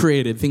things were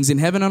created, things in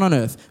heaven and on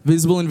earth,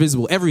 visible and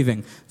invisible,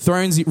 everything.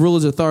 Thrones,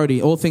 rulers,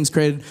 authority, all things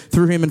created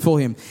through him and for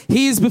him.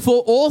 He is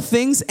before all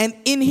things, and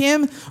in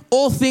him,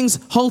 all things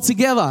hold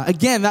together.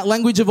 Again, that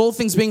language of all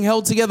things being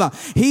held together.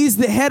 He is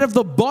the head of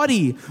the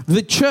body,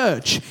 the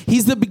church.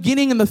 He's the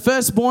beginning and the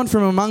firstborn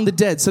from among the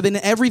dead. So then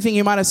everything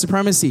he might have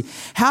supremacy.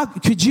 How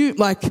could you,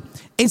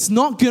 it's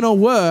not going to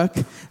work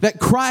that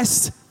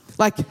Christ,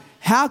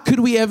 how could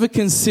we ever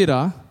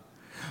consider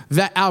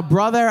that our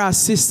brother, our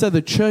sister,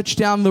 the church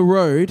down the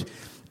road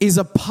is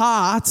a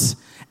part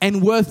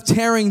and worth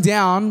tearing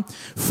down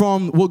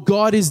from what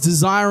God is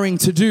desiring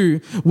to do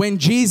when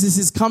Jesus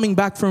is coming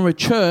back from a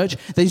church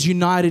that is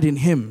united in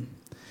him?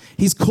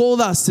 He's called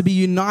us to be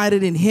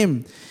united in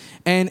him.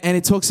 And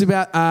it talks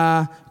about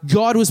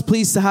God was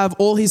pleased to have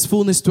all his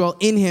fullness dwell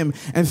in him,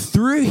 and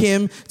through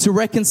him to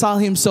reconcile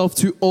himself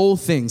to all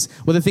things,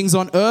 whether things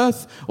on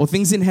earth or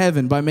things in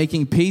heaven, by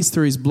making peace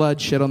through his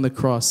blood shed on the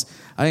cross.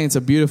 I think it's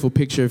a beautiful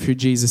picture of who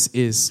Jesus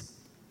is.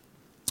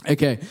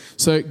 Okay,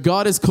 so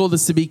God has called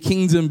us to be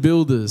kingdom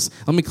builders.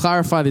 Let me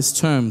clarify this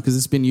term because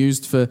it's been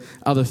used for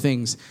other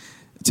things.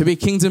 To be a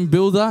kingdom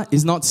builder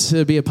is not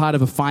to be a part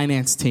of a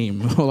finance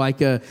team or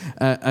like a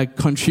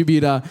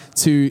contributor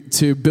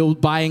to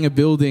buying a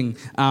building.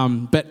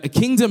 But a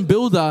kingdom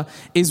builder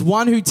is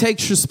one who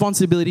takes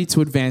responsibility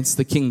to advance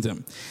the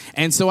kingdom.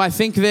 And so I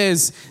think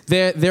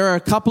there are a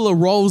couple of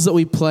roles that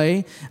we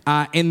play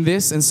in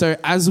this. And so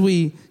as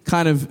we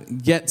kind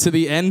of get to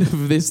the end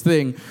of this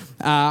thing,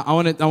 I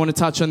want to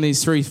touch on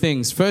these three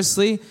things.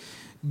 Firstly,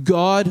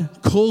 God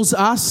calls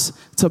us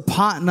to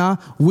partner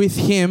with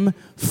Him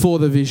for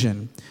the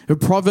vision.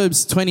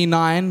 Proverbs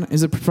 29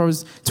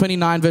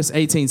 verse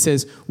 18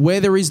 says, "Where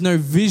there is no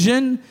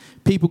vision,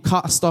 people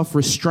cast off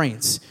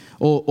restraints,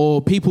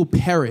 or people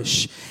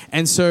perish."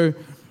 And so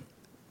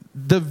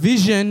the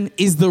vision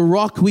is the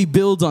rock we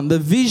build on. The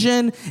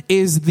vision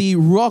is the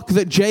rock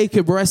that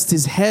Jacob rests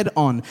his head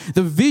on.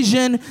 The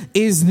vision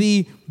is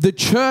the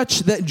church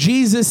that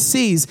Jesus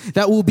sees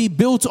that will be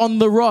built on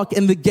the rock,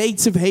 and the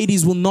gates of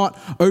Hades will not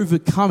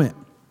overcome it.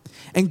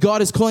 And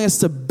God is calling us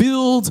to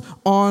build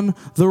on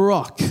the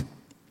rock.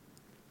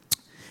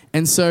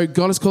 And so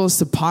God has called us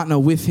to partner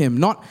with Him.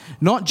 Not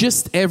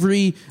just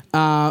every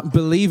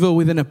believer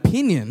with an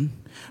opinion,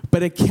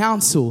 but a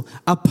council,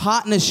 a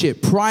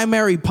partnership,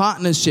 primary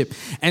partnership.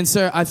 And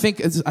so I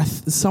think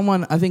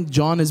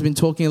John has been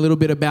talking a little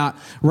bit about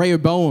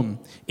Rehoboam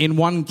in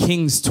 1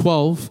 Kings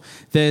 12.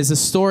 There's a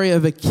story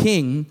of a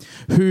king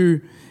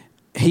who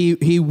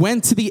he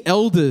went to the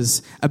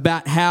elders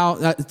about how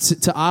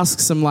to ask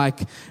some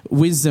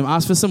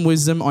ask for some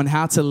wisdom on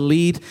how to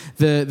lead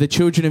the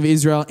children of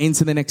Israel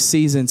into the next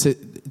season,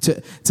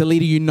 to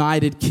lead a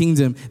united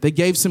kingdom. They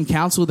gave some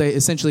counsel. They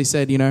essentially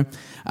said,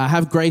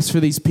 have grace for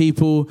these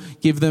people,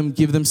 give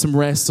them some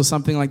rest or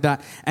something like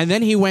that. And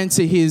then he went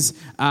to his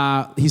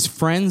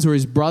friends or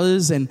his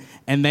brothers, and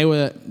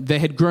they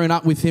had grown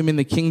up with him in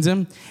the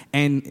kingdom,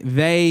 and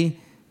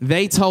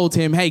they told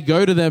him, hey,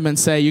 go to them and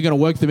say you're going to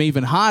work them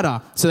even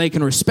harder so they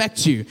can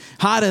respect you,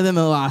 harder than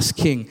the last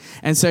king.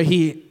 And so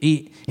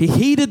he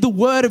heeded the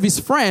word of his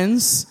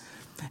friends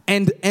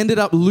and ended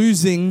up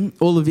losing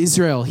all of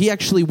Israel. He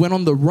actually went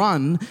on the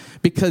run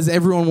because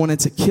everyone wanted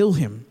to kill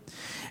him.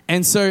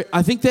 And so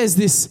I think there's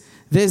this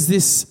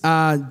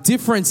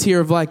difference here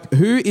of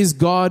who is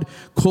God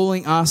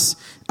calling us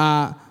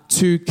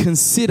to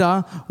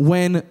consider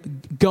when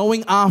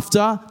going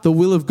after the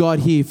will of God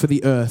here for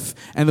the earth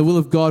and the will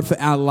of God for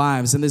our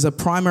lives. And there's a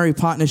primary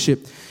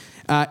partnership.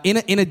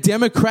 In a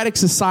democratic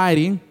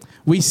society,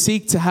 we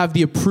seek to have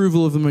the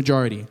approval of the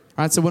majority.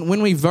 Right? So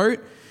when we vote,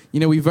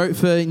 we vote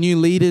for new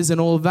leaders and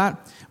all of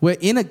that. We're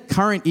in a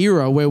current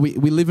era where we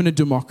live in a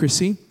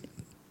democracy,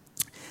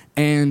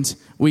 and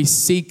we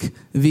seek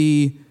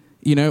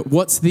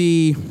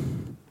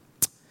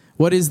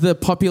what is the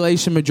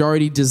population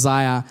majority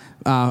desire?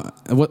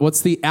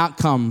 What's the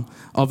outcome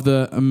of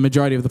the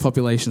majority of the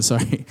population?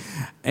 Sorry,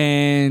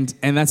 and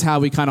that's how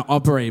we kind of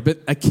operate.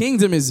 But a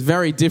kingdom is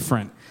very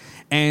different,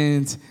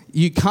 and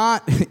you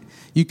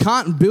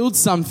can't build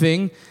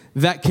something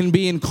that can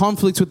be in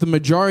conflict with the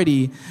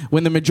majority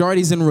when the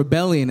majority is in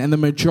rebellion and the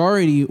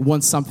majority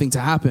wants something to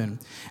happen.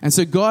 And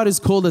so God has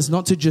called us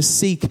not to just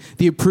seek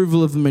the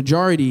approval of the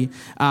majority.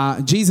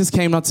 Jesus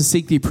came not to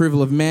seek the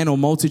approval of men or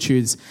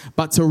multitudes,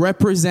 but to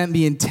represent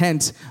the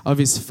intent of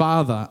His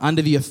Father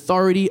under the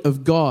authority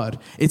of God.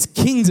 It's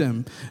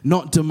kingdom,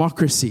 not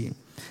democracy.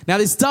 Now,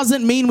 this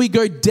doesn't mean we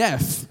go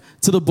deaf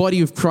to the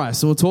body of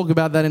Christ. And we'll talk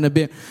about that in a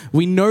bit.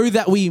 We know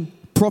that we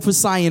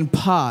prophesy in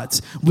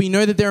parts. We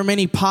know that there are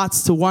many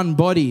parts to one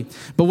body,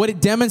 but what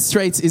it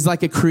demonstrates is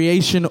like a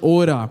creation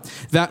order,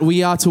 that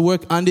we are to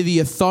work under the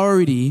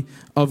authority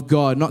of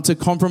God, not to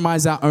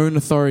compromise our own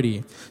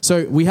authority.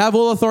 So we have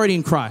all authority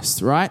in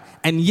Christ, right?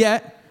 And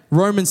yet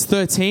Romans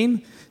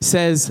 13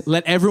 says,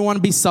 let everyone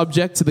be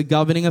subject to the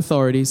governing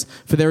authorities,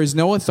 for there is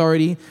no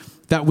authority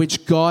that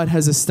which God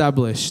has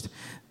established.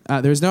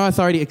 There is no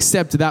authority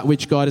except that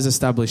which God has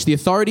established. The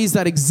authorities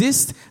that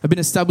exist have been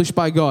established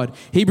by God.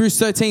 Hebrews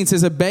 13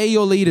 says, obey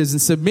your leaders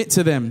and submit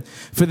to them,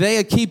 for they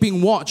are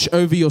keeping watch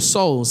over your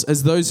souls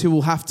as those who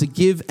will have to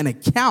give an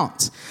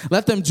account.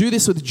 Let them do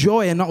this with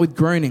joy and not with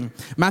groaning.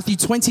 Matthew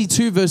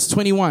 22 verse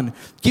 21,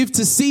 give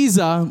to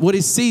Caesar what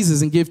is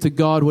Caesar's and give to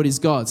God what is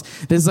God's.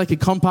 There's like a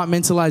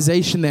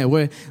compartmentalization there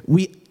where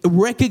we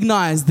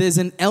recognize there's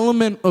an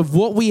element of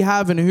what we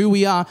have and who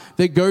we are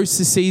that goes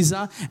to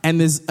Caesar, and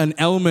there's an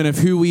element of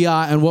who we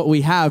are and what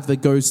we have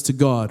that goes to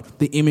God,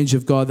 the image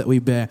of God that we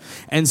bear.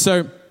 And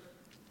so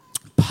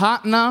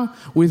partner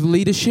with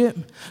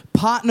leadership,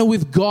 partner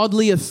with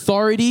godly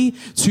authority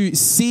to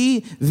see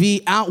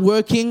the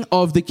outworking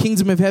of the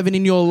kingdom of heaven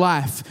in your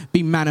life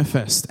be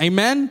manifest.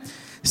 Amen?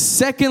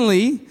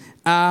 Secondly,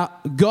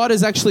 God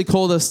has actually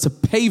called us to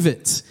pave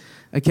it.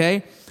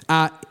 Okay?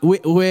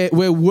 We're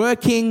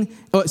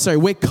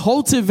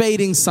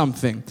cultivating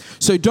something.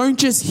 So don't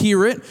just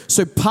hear it.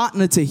 So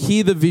partner to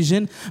hear the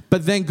vision,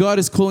 but then God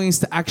is calling us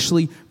to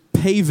actually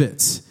pave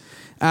it.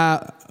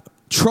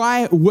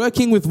 Try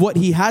working with what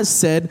he has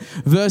said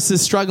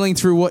versus struggling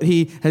through what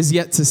he has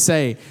yet to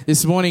say.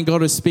 This morning,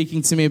 God was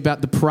speaking to me about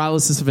the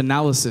paralysis of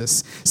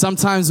analysis.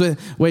 Sometimes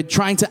we're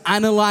trying to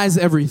analyze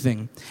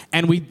everything.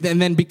 And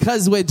then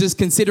because we're just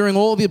considering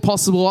all the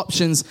possible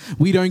options,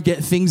 we don't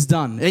get things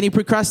done. Any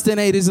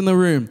procrastinators in the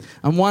room?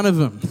 I'm one of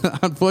them,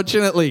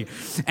 unfortunately.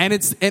 And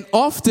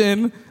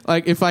often,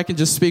 like if I can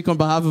just speak on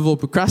behalf of all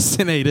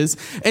procrastinators,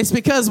 it's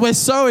because we're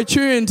so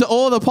attuned to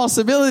all the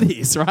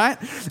possibilities, right?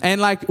 And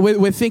like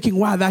we're thinking,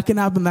 wow, that can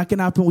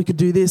happen, we could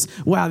do this.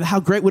 Wow, how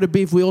great would it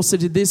be if we also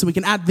did this and we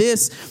can add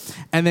this?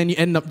 And then you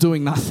end up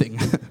doing nothing,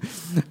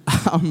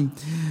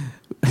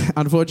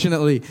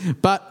 unfortunately.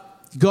 But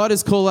God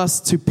has called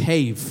us to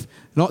pave.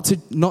 Not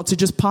to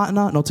just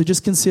partner, not to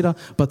just consider,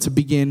 but to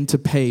begin to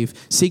pave.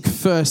 Seek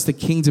first the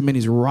kingdom and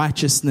his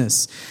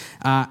righteousness.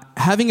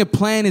 Having a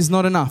plan is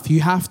not enough. You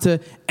have to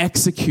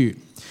execute.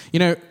 You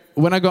know,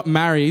 when I got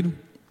married,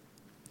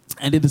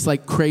 I did this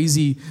like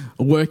crazy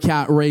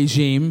workout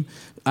regime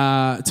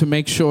to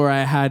make sure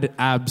I had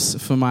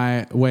abs for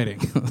my wedding,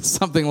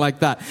 something like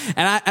that.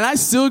 And I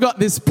still got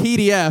this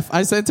PDF.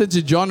 I sent it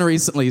to John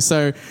recently,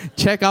 so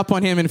check up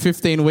on him in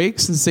 15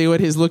 weeks and see what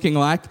he's looking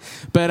like.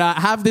 But I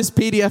have this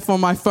PDF on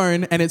my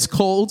phone, and it's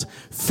called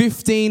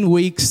 15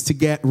 Weeks to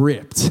Get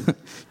Ripped.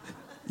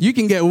 You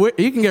can get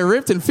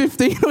ripped in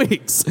 15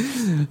 weeks.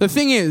 The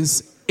thing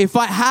is, if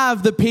I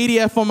have the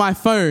PDF on my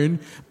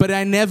phone, but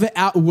I never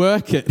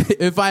outwork it,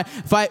 if I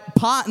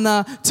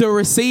partner to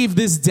receive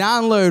this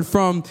download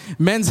from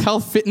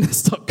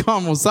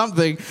menshealthfitness.com or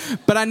something,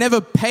 but I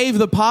never pave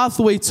the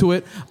pathway to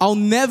it, I'll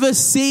never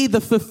see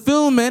the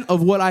fulfillment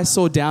of what I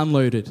saw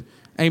downloaded.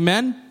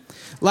 Amen?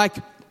 Like,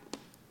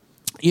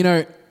 you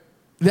know,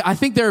 I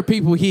think there are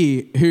people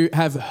here who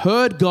have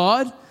heard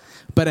God,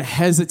 but are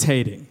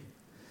hesitating.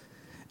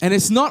 And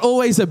it's not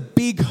always a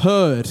big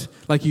herd,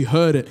 like you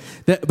heard it,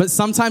 but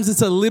sometimes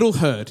it's a little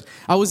herd.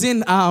 I was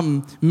in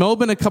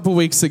Melbourne a couple of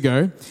weeks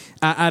ago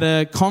at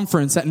a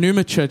conference at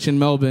Numa Church in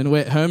Melbourne,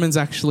 where Herman's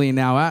actually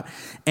now at,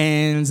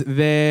 and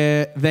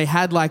they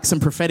had like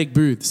some prophetic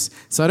booths.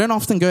 So I don't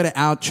often go to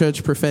our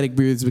church prophetic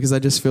booths because I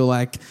just feel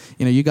like,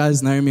 you know, you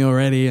guys know me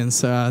already, and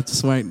so I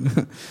just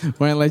won't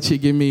let you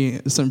give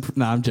me some.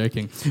 No, I'm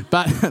joking,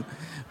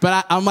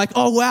 But I'm like,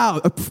 oh, wow,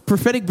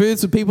 prophetic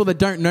booths with people that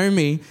don't know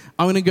me.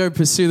 I'm going to go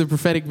pursue the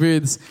prophetic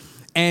booths.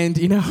 And,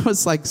 you know, it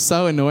was like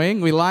so annoying.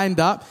 We lined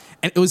up,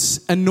 and it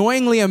was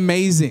annoyingly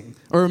amazing,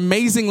 or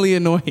amazingly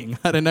annoying.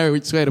 I don't know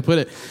which way to put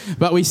it.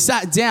 But we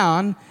sat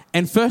down,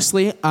 and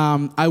firstly,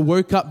 I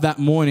woke up that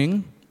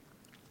morning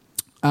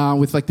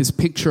with like this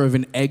picture of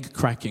an egg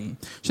cracking,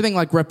 which I think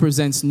like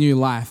represents new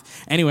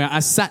life. Anyway, I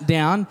sat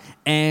down,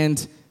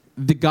 and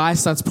the guy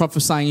starts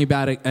prophesying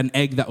about an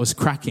egg that was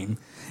cracking.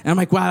 And I'm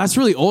like, wow, that's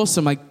really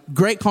awesome. Like,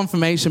 great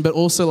confirmation, but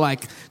also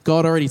like,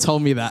 God already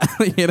told me that,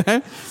 you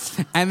know?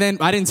 And then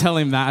I didn't tell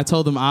him that. I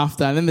told him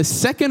after. And then the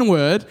second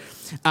word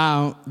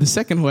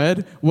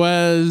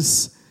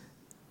was,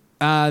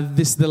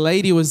 the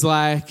lady was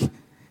like,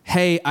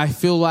 hey, I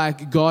feel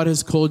like God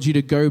has called you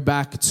to go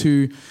back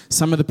to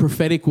some of the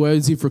prophetic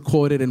words you've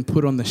recorded and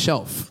put on the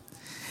shelf.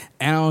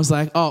 And I was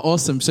like, oh,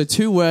 awesome. So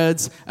 2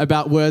 words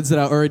about words that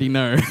I already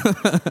know.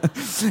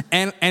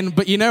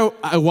 But you know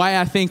why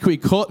I think we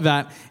caught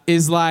that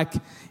is like,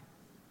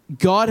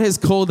 God has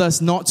called us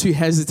not to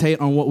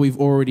hesitate on what we've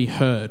already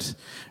heard,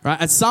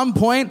 right? At some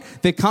point,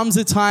 there comes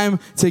a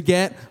time to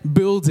get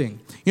building.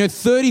 You know,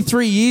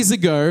 33 years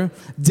ago,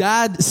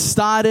 Dad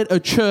started a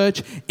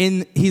church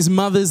in his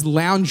mother's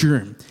lounge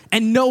room,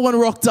 and no one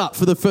rocked up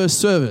for the first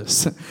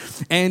service.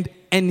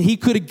 And he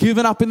could have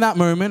given up in that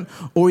moment,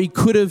 or he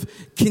could have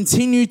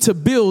continued to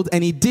build,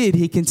 and he did.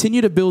 He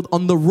continued to build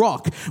on the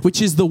rock,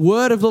 which is the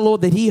word of the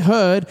Lord that he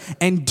heard,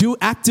 and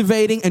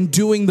activating and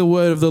doing the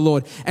word of the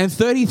Lord. And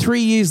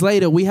 33 years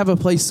later, we have a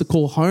place to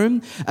call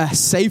home, a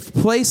safe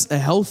place, a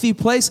healthy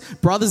place.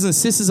 Brothers and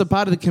sisters are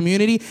part of the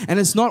community, and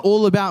it's not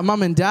all about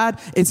mum and dad.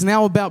 It's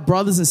now about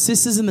brothers and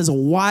sisters, and there's a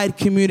wide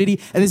community,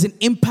 and there's an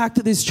impact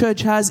that this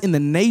church has in the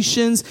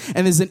nations,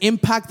 and there's an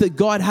impact that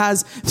God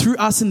has through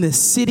us in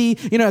this city.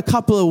 You know, a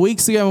couple of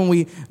weeks ago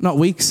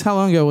how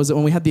long ago was it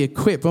when we had the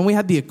Equip? When we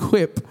had the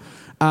Equip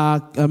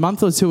a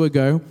month or 2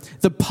 ago,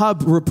 the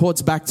pub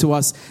reports back to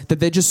us that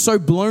they're just so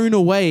blown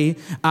away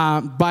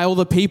by all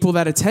the people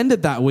that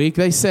attended that week.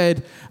 They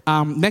said,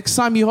 next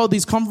time you hold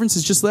these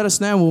conferences, just let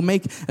us know and we'll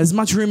make as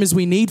much room as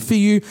we need for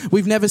you.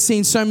 We've never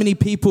seen so many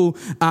people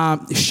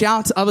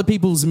shout to other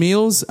people's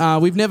meals.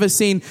 We've never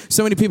seen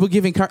so many people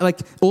giving, like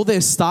all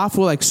their staff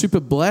were like super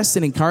blessed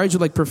and encouraged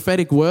with like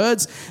prophetic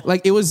words.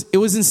 Like it was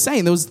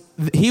insane.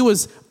 He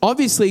was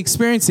obviously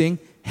experiencing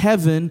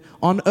heaven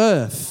on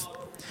earth.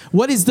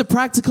 What is the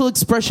practical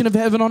expression of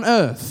heaven on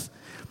earth?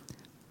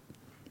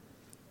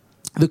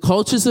 The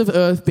cultures of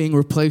earth being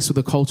replaced with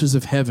the cultures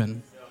of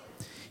heaven.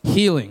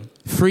 Healing,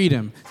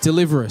 freedom,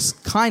 deliverance,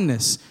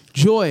 kindness,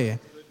 joy,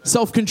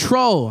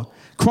 self-control,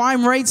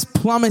 crime rates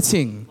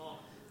plummeting,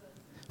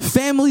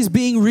 families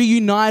being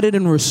reunited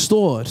and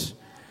restored,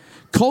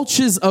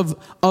 cultures of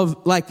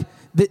like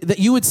that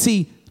you would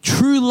see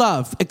True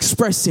love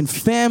expressed in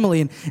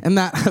family, and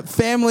that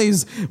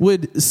families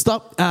would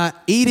stop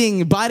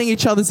biting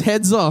each other's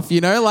heads off,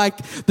 like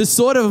the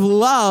sort of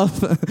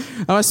love.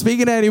 Am I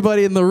speaking to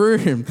anybody in the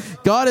room?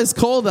 God has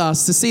called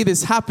us to see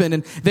this happen,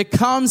 and there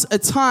comes a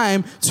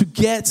time to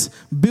get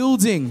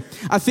building.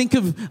 I think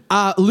of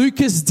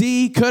Lucas,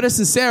 D, Curtis,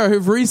 and Sarah,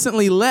 who've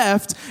recently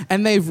left,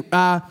 and they've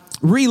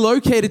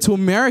relocated to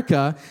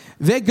America.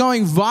 They're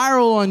going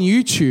viral on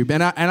YouTube,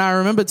 and I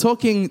remember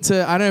talking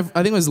to I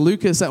think it was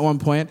Lucas at one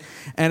point,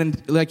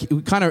 and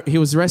he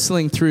was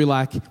wrestling through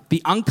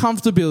the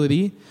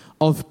uncomfortability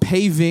of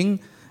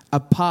paving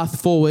a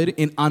path forward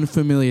in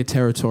unfamiliar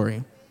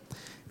territory.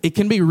 It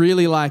can be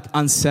really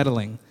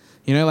unsettling,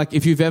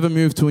 if you've ever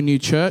moved to a new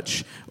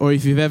church or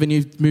if you've ever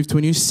moved to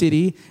a new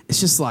city,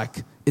 it's just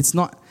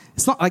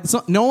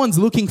no one's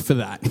looking for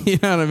that. You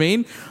know what I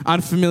mean?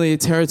 Unfamiliar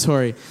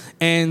territory.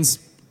 And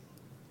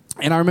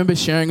I remember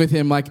sharing with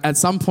him, at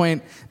some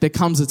point there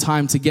comes a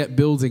time to get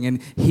building,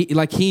 and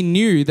he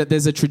knew that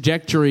there's a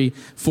trajectory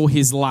for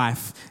his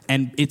life,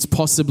 and it's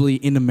possibly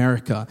in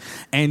America,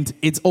 and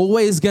it's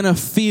always gonna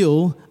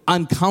feel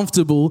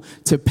uncomfortable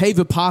to pave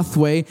a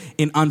pathway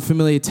in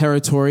unfamiliar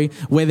territory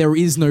where there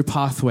is no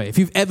pathway. If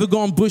you've ever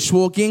gone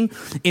bushwalking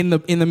in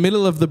the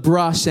middle of the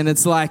brush and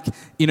it's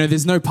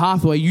there's no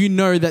pathway, you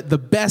know that the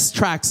best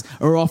tracks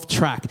are off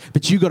track,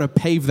 but you got to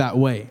pave that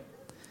way.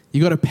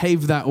 You got to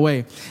pave that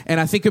way. And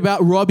I think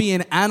about Robbie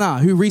and Anna,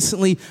 who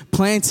recently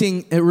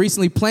planted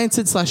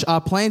 / are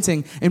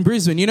planting in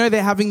Brisbane.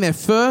 They're having their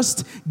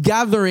first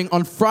gathering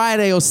on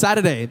Friday or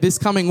Saturday this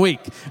coming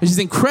week, which is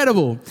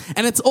incredible.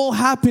 And it's all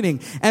happening.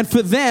 And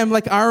for them,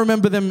 I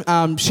remember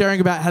them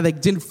sharing about how they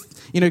didn't,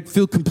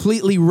 feel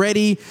completely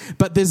ready,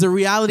 but there's a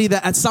reality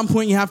that at some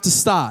point you have to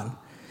start.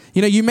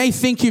 You may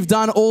think you've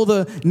done all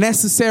the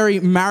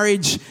necessary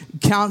marriage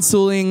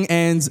counseling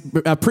and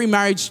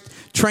pre-marriage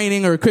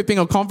training or equipping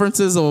or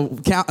conferences or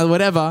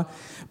whatever,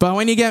 but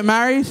when you get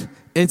married,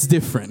 it's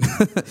different.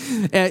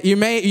 You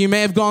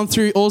may have gone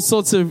through all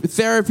sorts of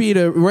therapy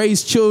to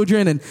raise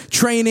children and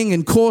training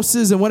and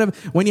courses and whatever.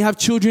 When you have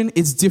children,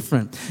 it's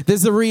different.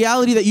 There's the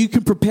reality that you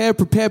can prepare,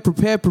 but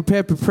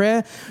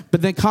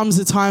then comes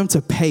the time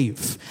to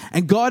pave.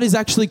 And God is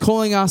actually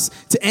calling us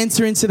to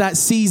enter into that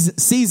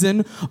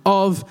season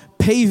of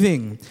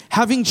paving,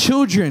 having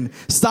children,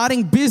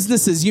 starting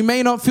businesses. You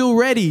may not feel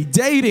ready,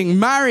 dating,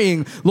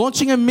 marrying,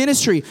 launching a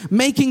ministry,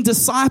 making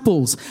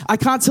disciples. I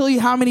can't tell you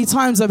how many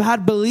times I've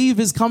had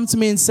believers come to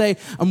me and say,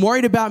 I'm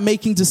worried about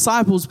making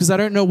disciples because I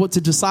don't know what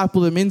to disciple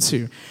them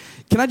into.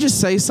 Can I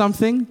just say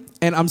something?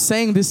 And I'm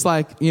saying this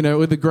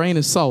with a grain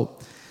of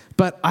salt,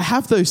 but I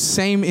have those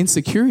same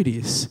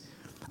insecurities.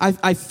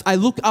 I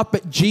look up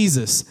at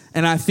Jesus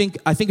and I think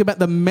about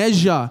the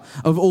measure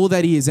of all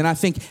that he is. And I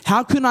think,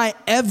 how can I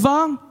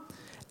ever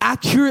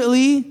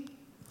accurately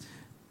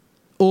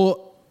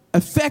or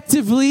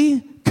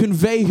effectively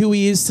convey who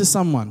he is to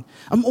someone?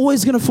 I'm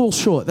always going to fall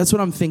short. That's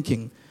what I'm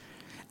thinking.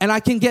 And I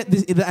can get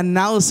the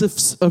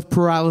analysis of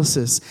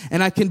paralysis,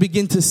 and I can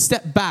begin to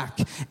step back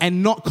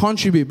and not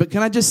contribute. But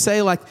can I just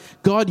say,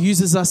 God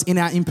uses us in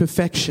our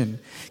imperfection.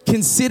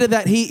 Consider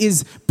that he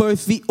is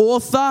both the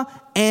author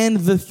and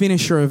the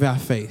finisher of our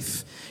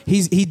faith.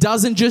 He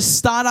doesn't just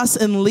start us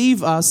and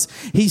leave us.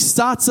 He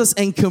starts us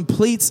and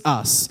completes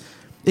us.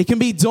 It can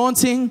be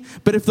daunting,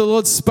 but if the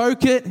Lord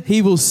spoke it,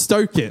 he will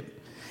stoke it.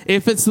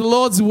 If it's the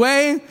Lord's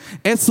way,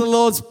 it's the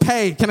Lord's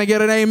pay. Can I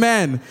get an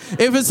amen?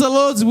 If it's the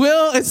Lord's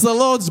will, it's the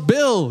Lord's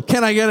bill.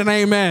 Can I get an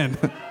amen?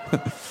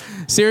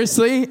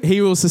 Seriously, he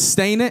will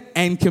sustain it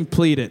and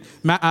complete it.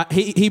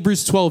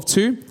 Hebrews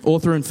 12:2,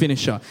 author and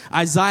finisher.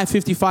 Isaiah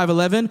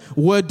 55:11,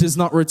 word does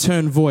not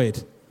return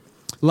void.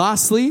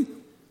 Lastly,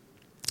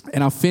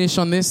 and I'll finish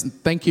on this.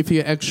 Thank you for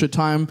your extra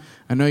time.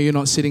 I know you're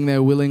not sitting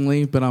there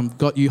willingly, but I've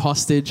got you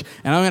hostage.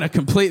 And I'm going to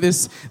complete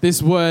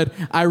this word.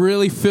 I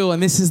really feel,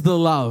 and this is the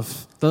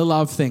love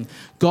thing.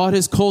 God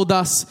has called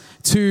us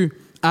to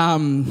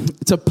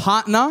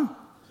partner.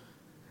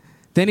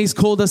 Then he's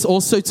called us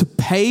also to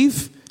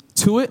pave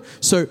to it.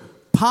 So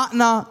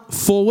partner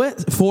for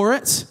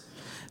it,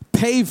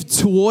 pave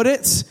toward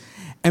it,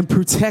 and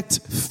protect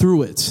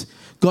through it.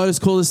 God has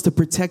called us to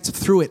protect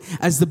through it.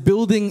 As the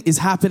building is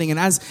happening and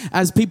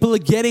as people are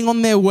getting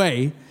on their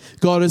way,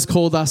 God has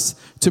called us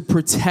to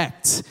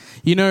protect.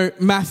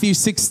 Matthew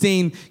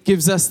 16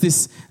 gives us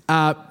this,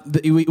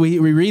 we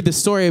read the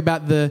story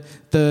about this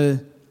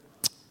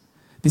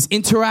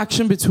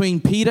interaction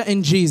between Peter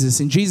and Jesus.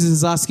 And Jesus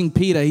is asking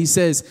Peter, he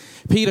says,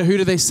 Peter, who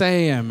do they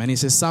say I am? And he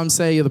says, some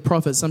say you're the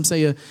prophet, some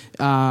say you're,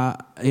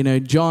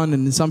 John,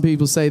 and some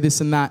people say this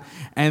and that.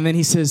 And then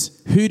he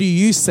says, who do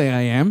you say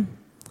I am?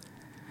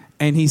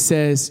 And he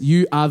says,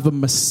 you are the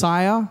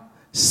Messiah,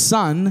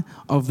 Son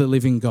of the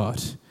living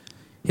God.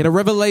 He had a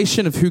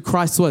revelation of who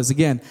Christ was.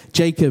 Again,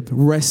 Jacob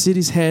rested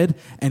his head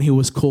and he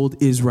was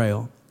called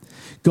Israel.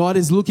 God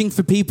is looking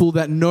for people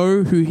that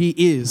know who he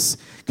is.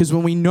 Because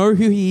when we know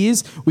who he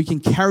is, we can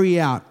carry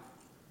out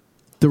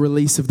the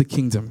release of the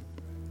kingdom.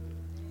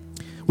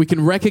 We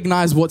can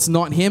recognize what's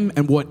not him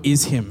and what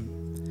is him.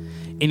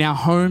 in our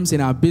homes,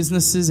 in our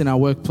businesses, in our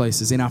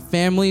workplaces, in our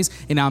families,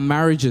 in our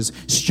marriages,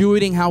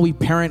 stewarding how we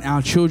parent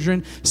our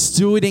children,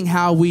 stewarding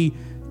how we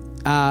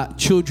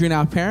children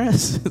our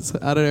parents.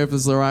 I don't know if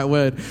it's the right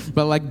word,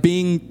 but like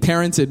being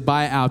parented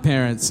by our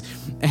parents.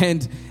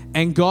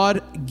 And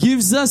God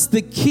gives us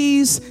the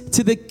keys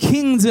to the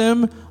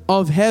kingdom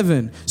of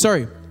heaven.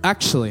 Sorry,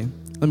 actually,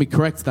 let me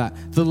correct that.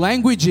 The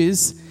language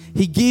is,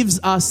 he gives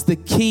us the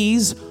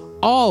keys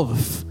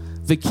of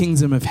the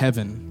kingdom of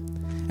heaven.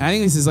 And I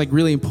think this is like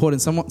really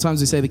important. Sometimes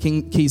we say the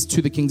keys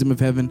to the kingdom of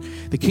heaven.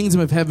 The kingdom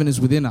of heaven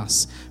is within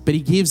us, but he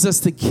gives us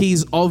the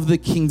keys of the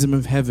kingdom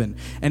of heaven.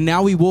 And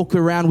now we walk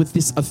around with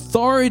this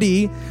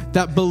authority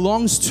that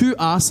belongs to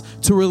us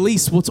to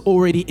release what's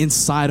already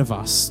inside of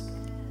us.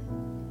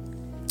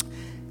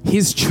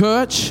 His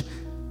church,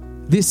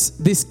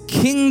 this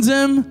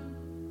kingdom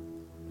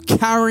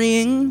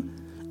carrying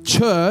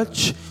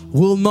church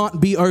will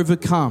not be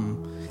overcome.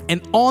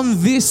 And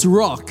on this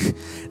rock,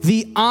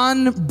 the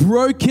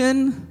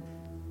unbroken,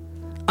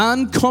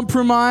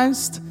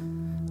 uncompromised,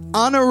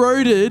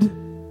 uneroded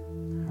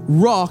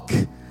rock,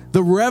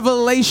 the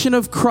revelation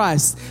of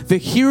Christ, the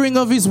hearing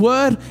of his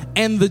word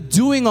and the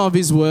doing of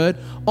his word,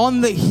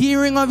 on the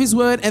hearing of his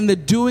word and the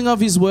doing of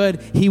his word,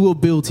 he will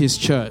build his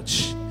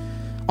church.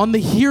 On the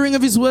hearing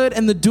of his word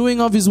and the doing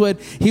of his word,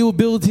 he will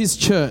build his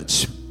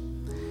church.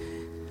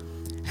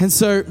 And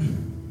so,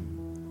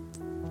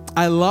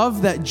 I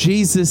love that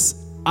Jesus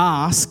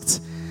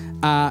asked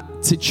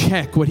to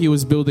check what he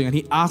was building, and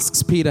he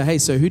asks Peter, hey,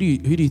 so who do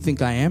you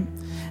think I am?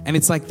 And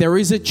it's like there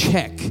is a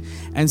check,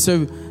 and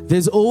so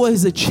there's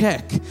always a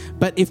check.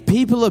 But if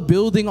people are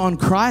building on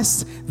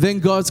Christ, then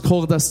God's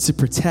called us to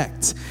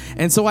protect.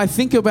 And so I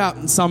think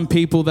about some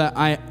people that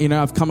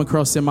I've come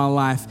across in my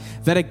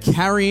life that are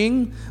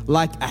carrying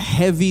like a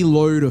heavy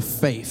load of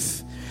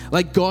faith.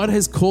 Like God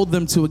has called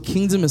them to a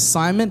kingdom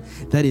assignment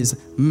that is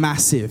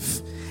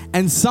massive.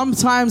 And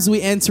sometimes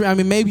we enter,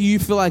 maybe you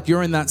feel like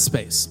you're in that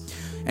space.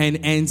 And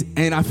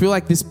I feel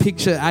like this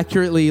picture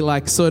accurately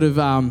like sort of,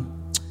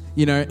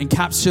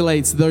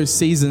 encapsulates those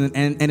seasons.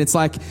 And it's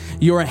like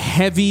you're a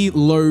heavy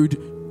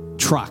load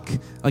truck,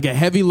 like a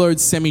heavy load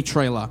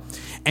semi-trailer.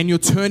 And your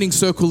turning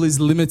circle is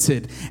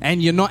limited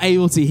and you're not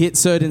able to hit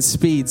certain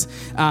speeds.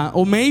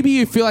 Or maybe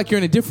you feel like you're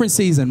in a different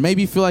season.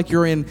 Maybe you feel like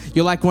you're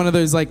like one of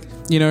those like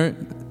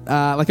a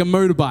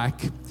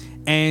motorbike.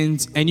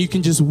 And you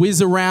can just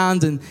whiz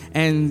around and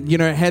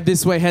head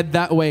this way, head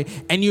that way.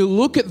 And you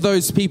look at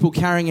those people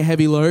carrying a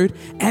heavy load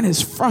and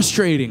it's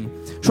frustrating.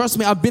 Trust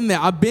me, I've been there.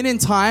 I've been in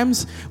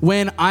times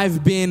when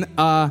I've been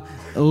I've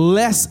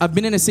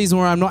been in a season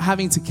where I'm not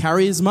having to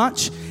carry as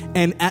much.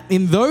 And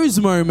in those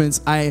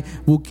moments, I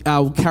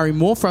will carry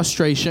more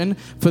frustration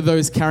for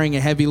those carrying a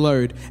heavy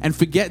load and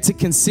forget to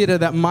consider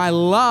that my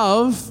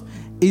love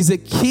is a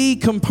key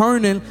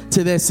component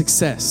to their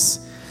success.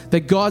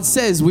 That God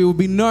says we will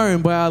be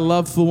known by our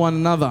love for one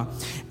another.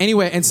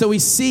 Anyway, and so we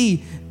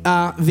see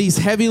these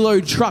heavy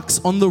load trucks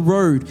on the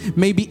road,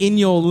 maybe in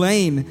your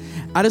lane.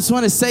 I just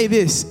want to say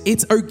this.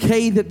 It's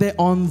okay that they're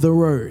on the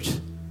road.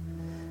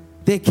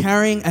 They're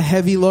carrying a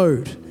heavy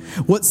load.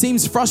 What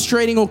seems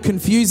frustrating or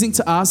confusing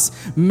to us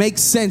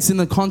makes sense in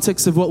the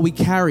context of what we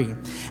carry.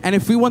 And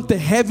if we want the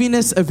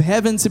heaviness of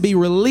heaven to be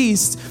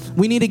released,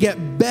 we need to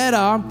get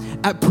better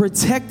at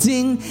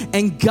protecting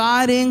and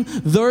guiding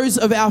those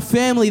of our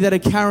family that are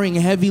carrying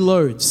heavy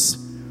loads.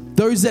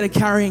 Those that are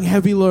carrying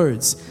heavy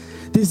loads.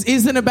 This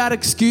isn't about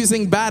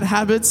excusing bad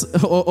habits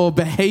or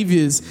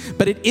behaviors,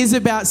 but it is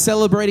about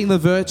celebrating the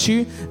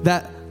virtue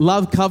that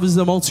love covers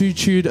the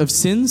multitude of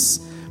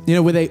sins,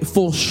 where they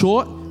fall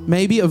short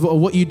maybe of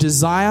what you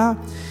desire.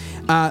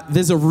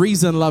 There's a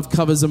reason love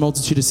covers a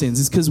multitude of sins.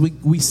 It's because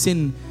we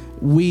sin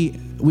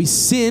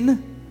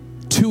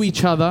to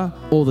each other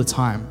all the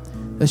time.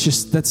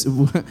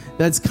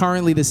 That's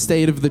currently the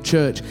state of the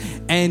church.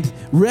 And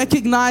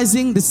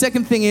the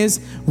second thing is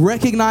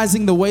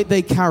recognizing the weight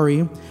they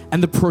carry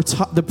and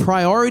the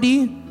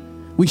priority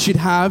we should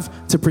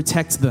have to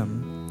protect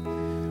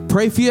them.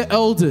 Pray for your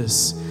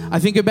elders. I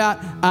think about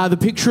the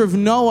picture of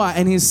Noah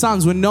and his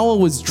sons. When Noah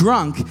was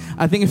drunk,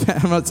 I'm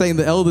not saying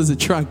the elders are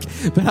drunk,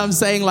 but I'm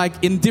saying like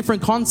in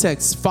different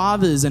contexts,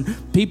 fathers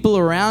and people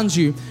around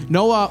you,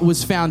 Noah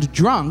was found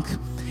drunk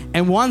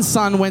and one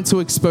son went to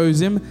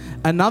expose him.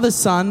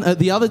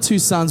 The other two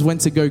sons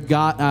went to go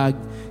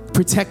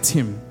protect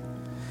him.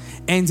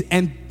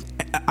 And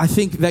I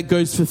think that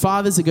goes for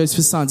fathers, it goes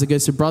for sons, it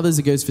goes for brothers,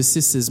 it goes for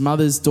sisters,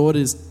 mothers,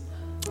 daughters.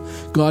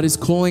 God is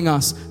calling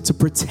us to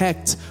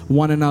protect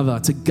one another,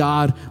 to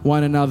guard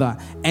one another.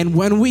 And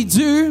when we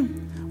do,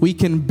 we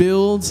can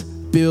build.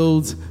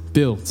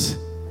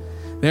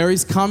 There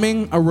is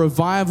coming a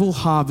revival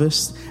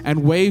harvest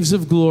and waves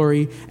of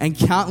glory and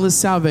countless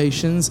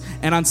salvations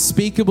and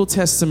unspeakable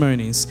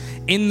testimonies.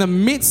 In the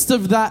midst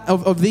of that,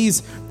 of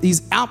these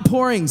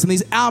outpourings and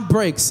these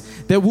outbreaks,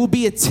 there will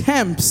be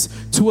attempts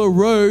to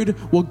erode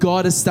what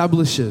God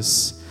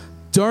establishes.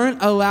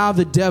 Don't allow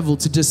the devil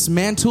to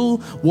dismantle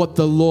what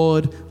the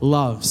Lord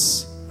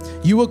loves.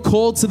 You are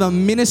called to the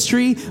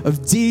ministry of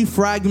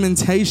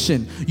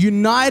defragmentation,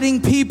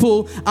 uniting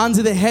people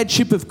under the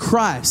headship of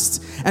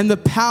Christ and the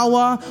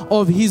power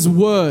of His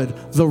word,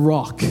 the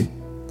rock.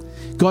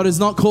 God has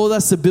not called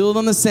us to build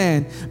on the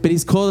sand, but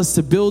He's called us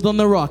to build on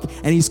the rock,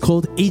 and He's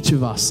called each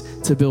of us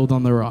to build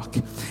on the rock.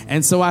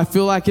 And so I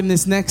feel like in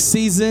this next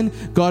season,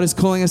 God is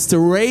calling us to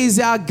raise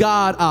our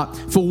guard up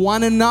for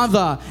one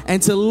another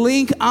and to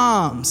link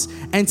arms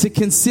and to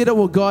consider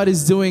what God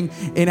is doing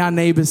in our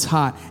neighbor's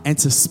heart and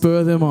to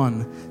spur them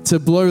on, to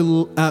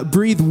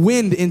breathe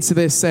wind into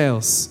their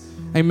sails.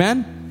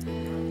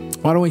 Amen?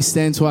 Why don't we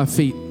stand to our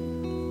feet?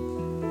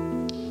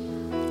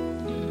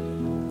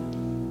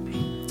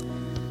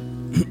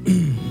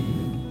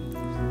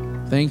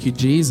 Thank you,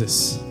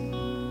 Jesus.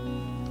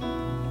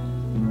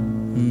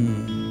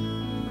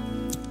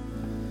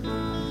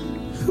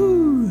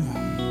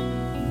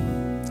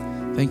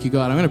 Thank you,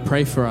 God. I'm going to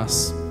pray for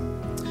us.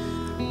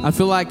 I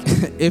feel like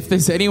if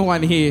there's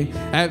anyone here,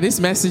 this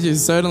message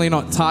is certainly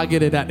not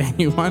targeted at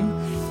anyone,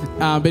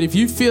 but if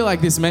you feel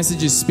like this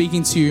message is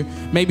speaking to you,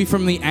 maybe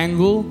from the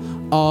angle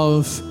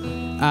of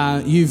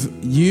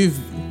you've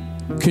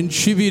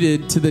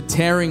contributed to the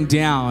tearing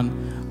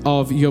down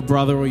of your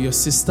brother or your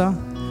sister,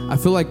 I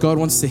feel like God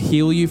wants to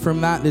heal you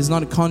from that. There's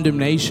not a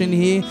condemnation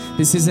here.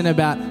 This isn't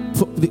about,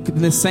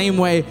 in the same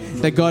way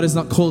that God has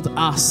not called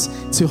us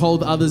to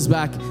hold others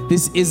back,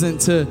 this isn't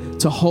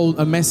to hold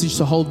a message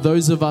to hold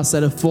those of us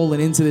that have fallen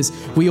into this.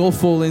 We all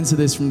fall into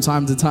this from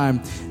time to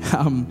time.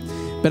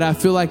 But I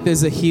feel like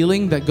there's a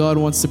healing that God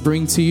wants to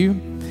bring to you,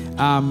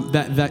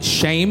 that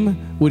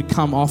shame would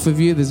come off of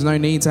you. There's no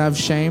need to have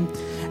shame.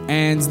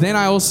 And then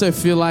I also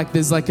feel like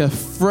there's like a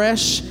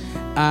fresh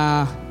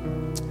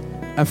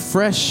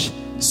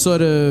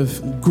sort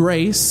of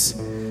grace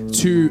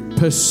to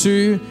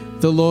pursue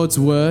the Lord's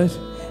word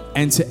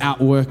and to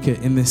outwork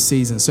it in this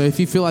season. So if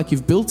you feel like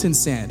you've built in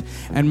sand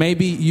and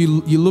maybe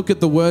you look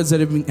at the words that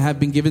have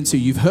been given to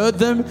you, you've heard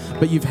them,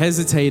 but you've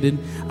hesitated,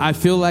 I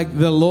feel like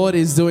the Lord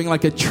is doing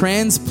like a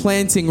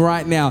transplanting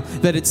right now,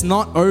 that it's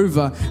not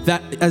over,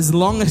 that as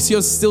long as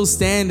you're still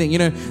standing,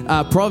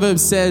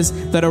 Proverbs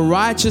says that a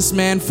righteous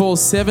man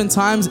falls 7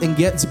 times and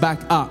gets back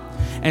up.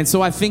 And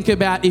so I think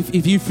about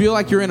if you feel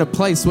like you're in a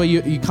place where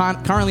you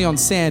can't currently on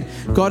sand,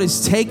 God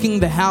is taking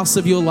the house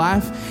of your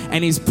life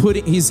and He's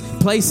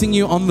placing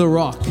you on the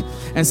rock.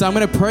 And so I'm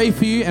going to pray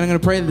for you, and I'm going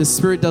to pray that the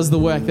Spirit does the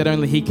work that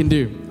only He can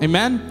do.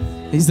 Amen?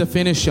 He's the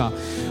finisher.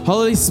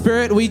 Holy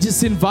Spirit, we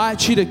just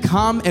invite you to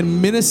come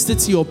and minister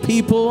to your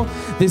people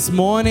this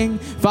morning.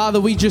 Father,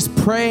 we just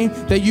pray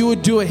that you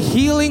would do a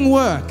healing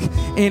work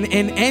in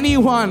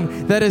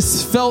anyone that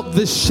has felt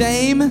the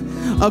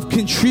shame of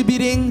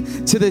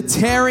contributing to the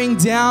tearing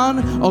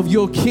down of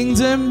your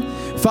kingdom.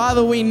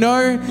 Father, we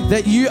know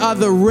that you are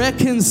the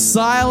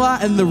reconciler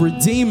and the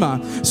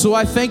redeemer. So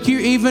I thank you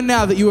even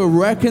now that you are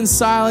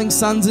reconciling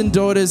sons and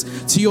daughters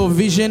to your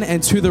vision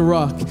and to the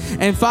rock.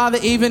 And Father,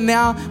 even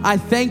now, I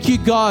thank you,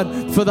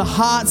 God, for the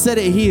hearts that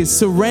are here,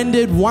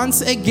 surrendered once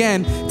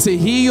again to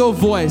hear your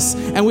voice,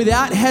 and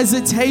without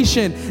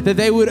hesitation that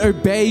they would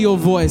obey your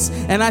voice.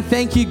 And I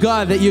thank you,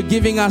 God, that you're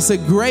giving us a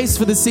grace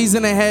for the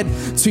season ahead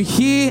to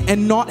hear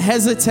and not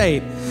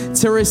hesitate,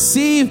 to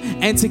receive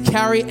and to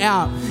carry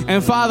out.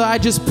 And Father, I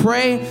just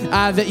pray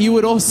that you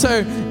would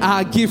also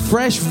give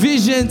fresh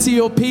vision to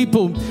your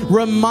people,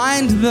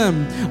 remind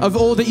them of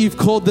all that you've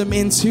called them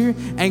into,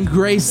 and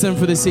grace them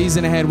for the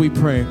season ahead, we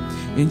pray.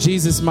 In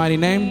Jesus' mighty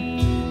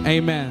name,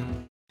 amen.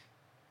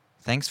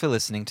 Thanks for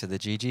listening to the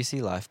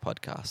GGC Life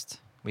podcast.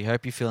 We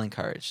hope you feel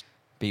encouraged.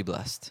 Be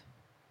blessed.